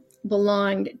also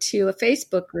belonged to a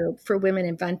Facebook group for women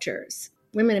inventors.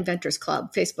 Women Inventors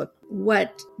Club, Facebook.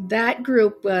 What that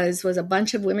group was a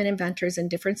bunch of women inventors in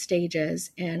different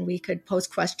stages, and we could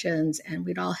post questions and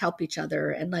we'd all help each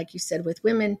other. And like you said, with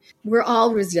women, we're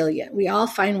all resilient. We all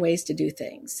find ways to do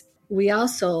things. We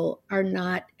also are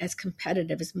not as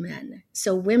competitive as men.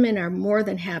 So women are more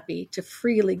than happy to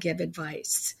freely give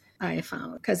advice, I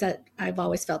found, because I've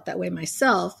always felt that way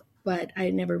myself, but I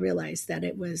never realized that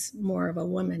it was more of a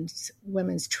women's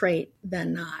trait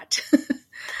than not.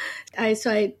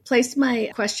 So I placed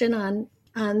my question on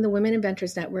the Women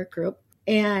Inventors Network group,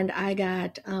 and I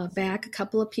got back a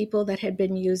couple of people that had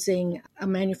been using a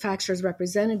manufacturer's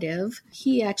representative.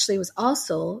 He actually was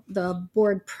also the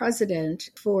board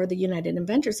president for the United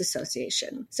Inventors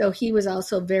Association. So he was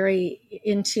also very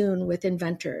in tune with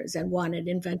inventors and wanted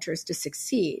inventors to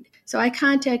succeed. So I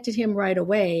contacted him right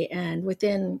away, and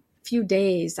within few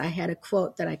days, I had a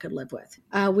quote that I could live with.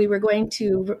 We are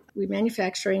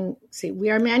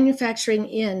manufacturing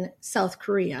in South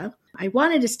Korea. I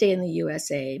wanted to stay in the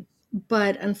USA,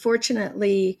 but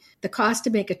unfortunately, the cost to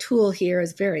make a tool here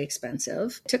is very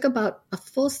expensive. It took about a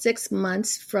full 6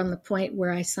 months from the point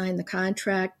where I signed the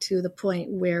contract to the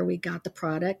point where we got the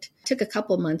product. It took a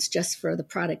couple months just for the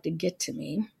product to get to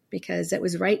me, because it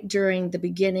was right during the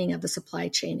beginning of the supply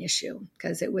chain issue,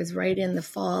 because it was right in the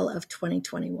fall of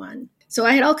 2021. So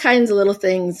I had all kinds of little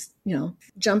things,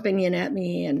 jumping in at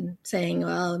me and saying,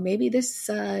 well, maybe this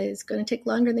is going to take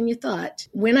longer than you thought.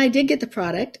 When I did get the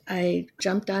product, I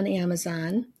jumped on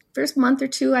Amazon. First month or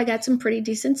two, I got some pretty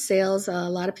decent sales. A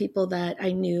lot of people that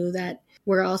I knew that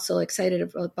were also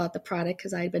excited about the product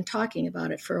because I had been talking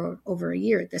about it for over a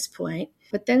year at this point.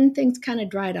 But then things kind of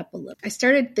dried up a little. I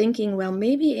started thinking, well,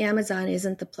 maybe Amazon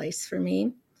isn't the place for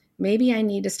me. Maybe I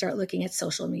need to start looking at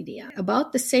social media.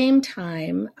 About the same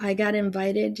time, I got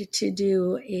invited to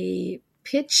do a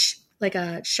pitch, like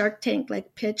a Shark Tank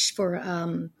pitch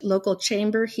for local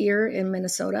chamber here in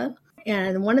Minnesota.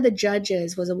 And one of the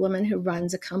judges was a woman who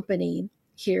runs a company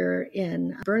here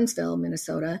in Burnsville,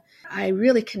 Minnesota, I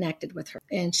really connected with her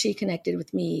and she connected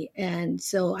with me. And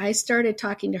so I started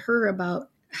talking to her about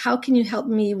how can you help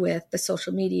me with the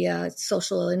social media,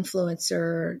 social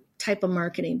influencer type of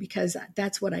marketing, because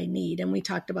that's what I need. And we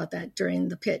talked about that during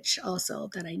the pitch also,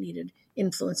 that I needed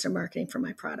influencer marketing for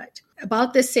my product.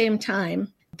 About the same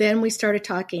time, then we started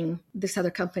talking, this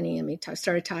other company and me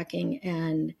started talking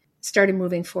and started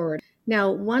moving forward.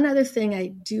 Now, one other thing I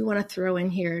do want to throw in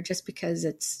here, just because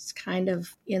it's kind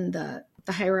of in the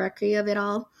hierarchy of it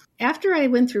all. After I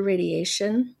went through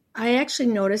radiation, I actually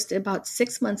noticed about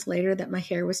 6 months later that my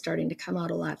hair was starting to come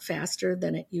out a lot faster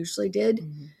than it usually did.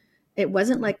 Mm-hmm. It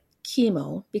wasn't like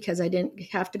chemo, because I didn't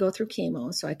have to go through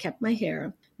chemo, so I kept my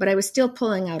hair. But I was still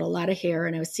pulling out a lot of hair,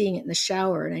 and I was seeing it in the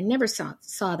shower, and I never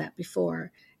saw that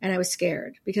before. And I was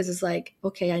scared because it's like,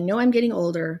 okay, I know I'm getting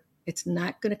older. It's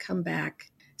not going to come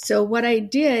back. So what I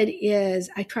did is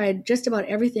I tried just about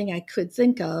everything I could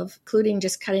think of, including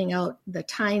just cutting out the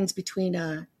tines between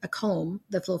a comb,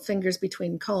 the little fingers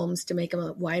between combs to make them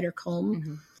a wider comb.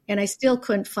 Mm-hmm. And I still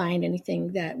couldn't find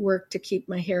anything that worked to keep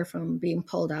my hair from being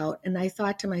pulled out. And I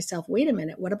thought to myself, wait a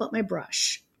minute, what about my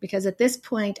brush? Because at this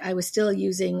point, I was still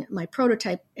using my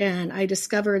prototype, and I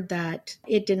discovered that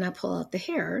it did not pull out the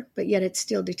hair, but yet it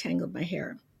still detangled my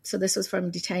hair. So this was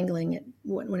from detangling it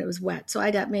when it was wet. So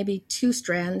I got maybe 3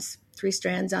 strands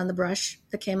on the brush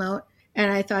that came out.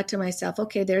 And I thought to myself,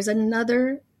 okay, there's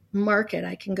another market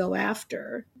I can go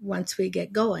after once we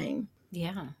get going.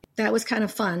 Yeah. That was kind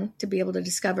of fun to be able to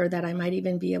discover that I might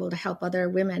even be able to help other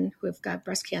women who have got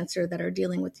breast cancer that are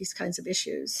dealing with these kinds of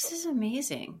issues. This is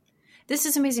amazing.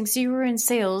 So you were in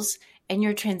sales and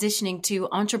you're transitioning to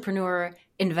entrepreneur,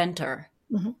 inventor,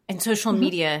 mm-hmm. and social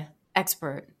media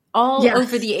expert. All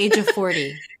over the age of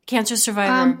 40, cancer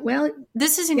survivor.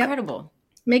 This is incredible. Yep.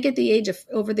 Make it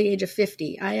over the age of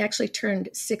 50. I actually turned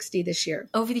 60 this year.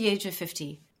 Over the age of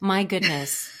 50. My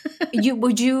goodness.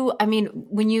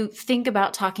 When you think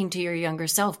about talking to your younger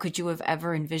self, could you have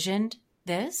ever envisioned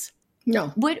this?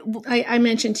 No. I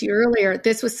mentioned to you earlier,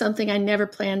 this was something I never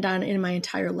planned on in my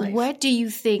entire life. What do you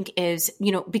think is,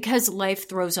 because life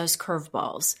throws us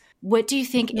curveballs, what do you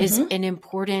think mm-hmm. is an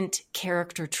important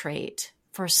character trait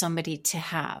for somebody to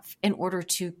have in order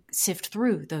to sift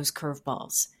through those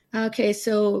curveballs? Okay,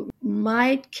 so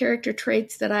my character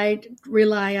traits that I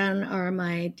rely on are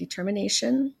my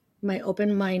determination, my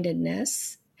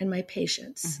open-mindedness, and my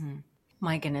patience. Mm-hmm.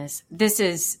 My goodness, this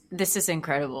is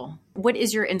incredible. What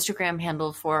is your Instagram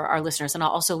handle for our listeners? And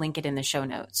I'll also link it in the show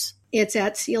notes. It's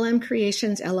at CLM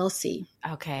Creations LLC.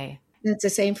 Okay. It's the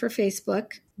same for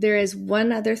Facebook. There is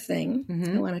one other thing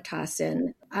mm-hmm. I want to toss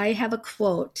in. I have a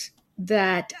quote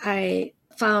that I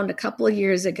found a couple of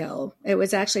years ago. It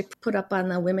was actually put up on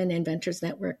the Women Inventors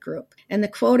Network group. And the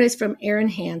quote is from Erin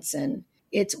Hansen.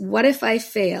 It's, "What if I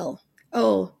fail?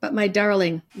 Oh, but my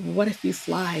darling, what if you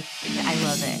fly?" I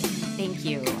love it. Thank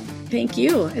you. Thank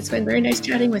you. It's been very nice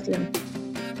chatting with you.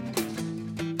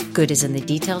 Good is in the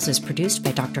Details is produced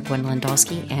by Dr. Gwendolyn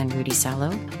Dolsky and Rudy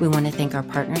Salo. We want to thank our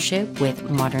partnership with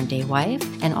Modern Day Wife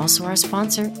and also our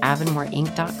sponsor,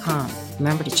 AvonmoreInc.com.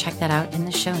 Remember to check that out in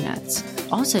the show notes.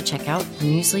 Also check out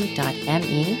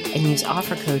Newsly.me and use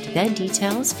offer code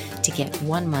THEDetails to get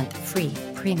 1 month free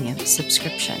premium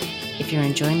subscription. If you're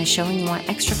enjoying the show and you want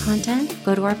extra content,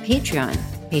 go to our Patreon,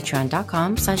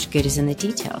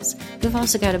 patreon.com/goodisinthedetails. We've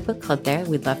also got a book club there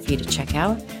we'd love for you to check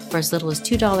out. For as little as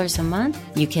 $2 a month,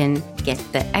 you can get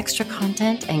the extra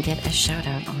content and get a shout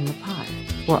out on the pod.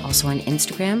 We're also on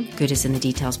Instagram, Good is in the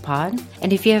Details Pod.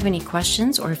 And if you have any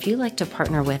questions or if you'd like to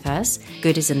partner with us,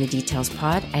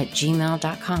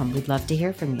 goodisinthedetailspod@gmail.com. We'd love to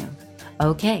hear from you.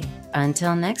 Okay,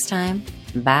 until next time,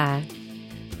 bye.